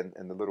trophy and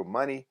the little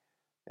money.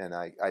 And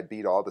I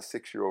beat all the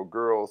 6-year-old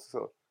girls,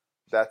 so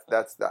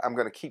I'm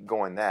going to keep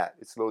going that.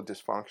 It's a little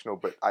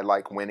dysfunctional, but I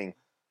like winning.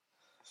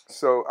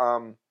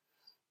 So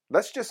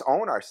let's just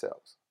own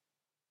ourselves.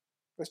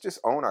 Let's just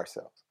own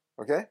ourselves,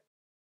 okay?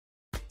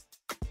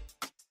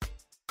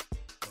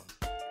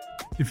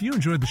 If you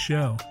enjoyed the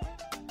show,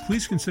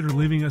 please consider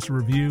leaving us a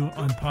review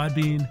on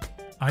Podbean,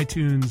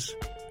 iTunes,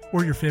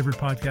 or your favorite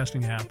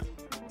podcasting app.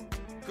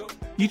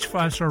 Each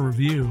 5-star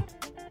review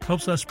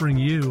helps us bring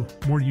you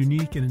more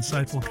unique and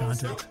insightful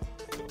content.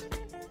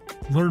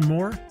 Learn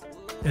more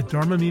at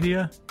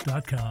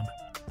dharmamedia.com.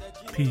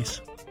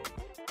 Peace.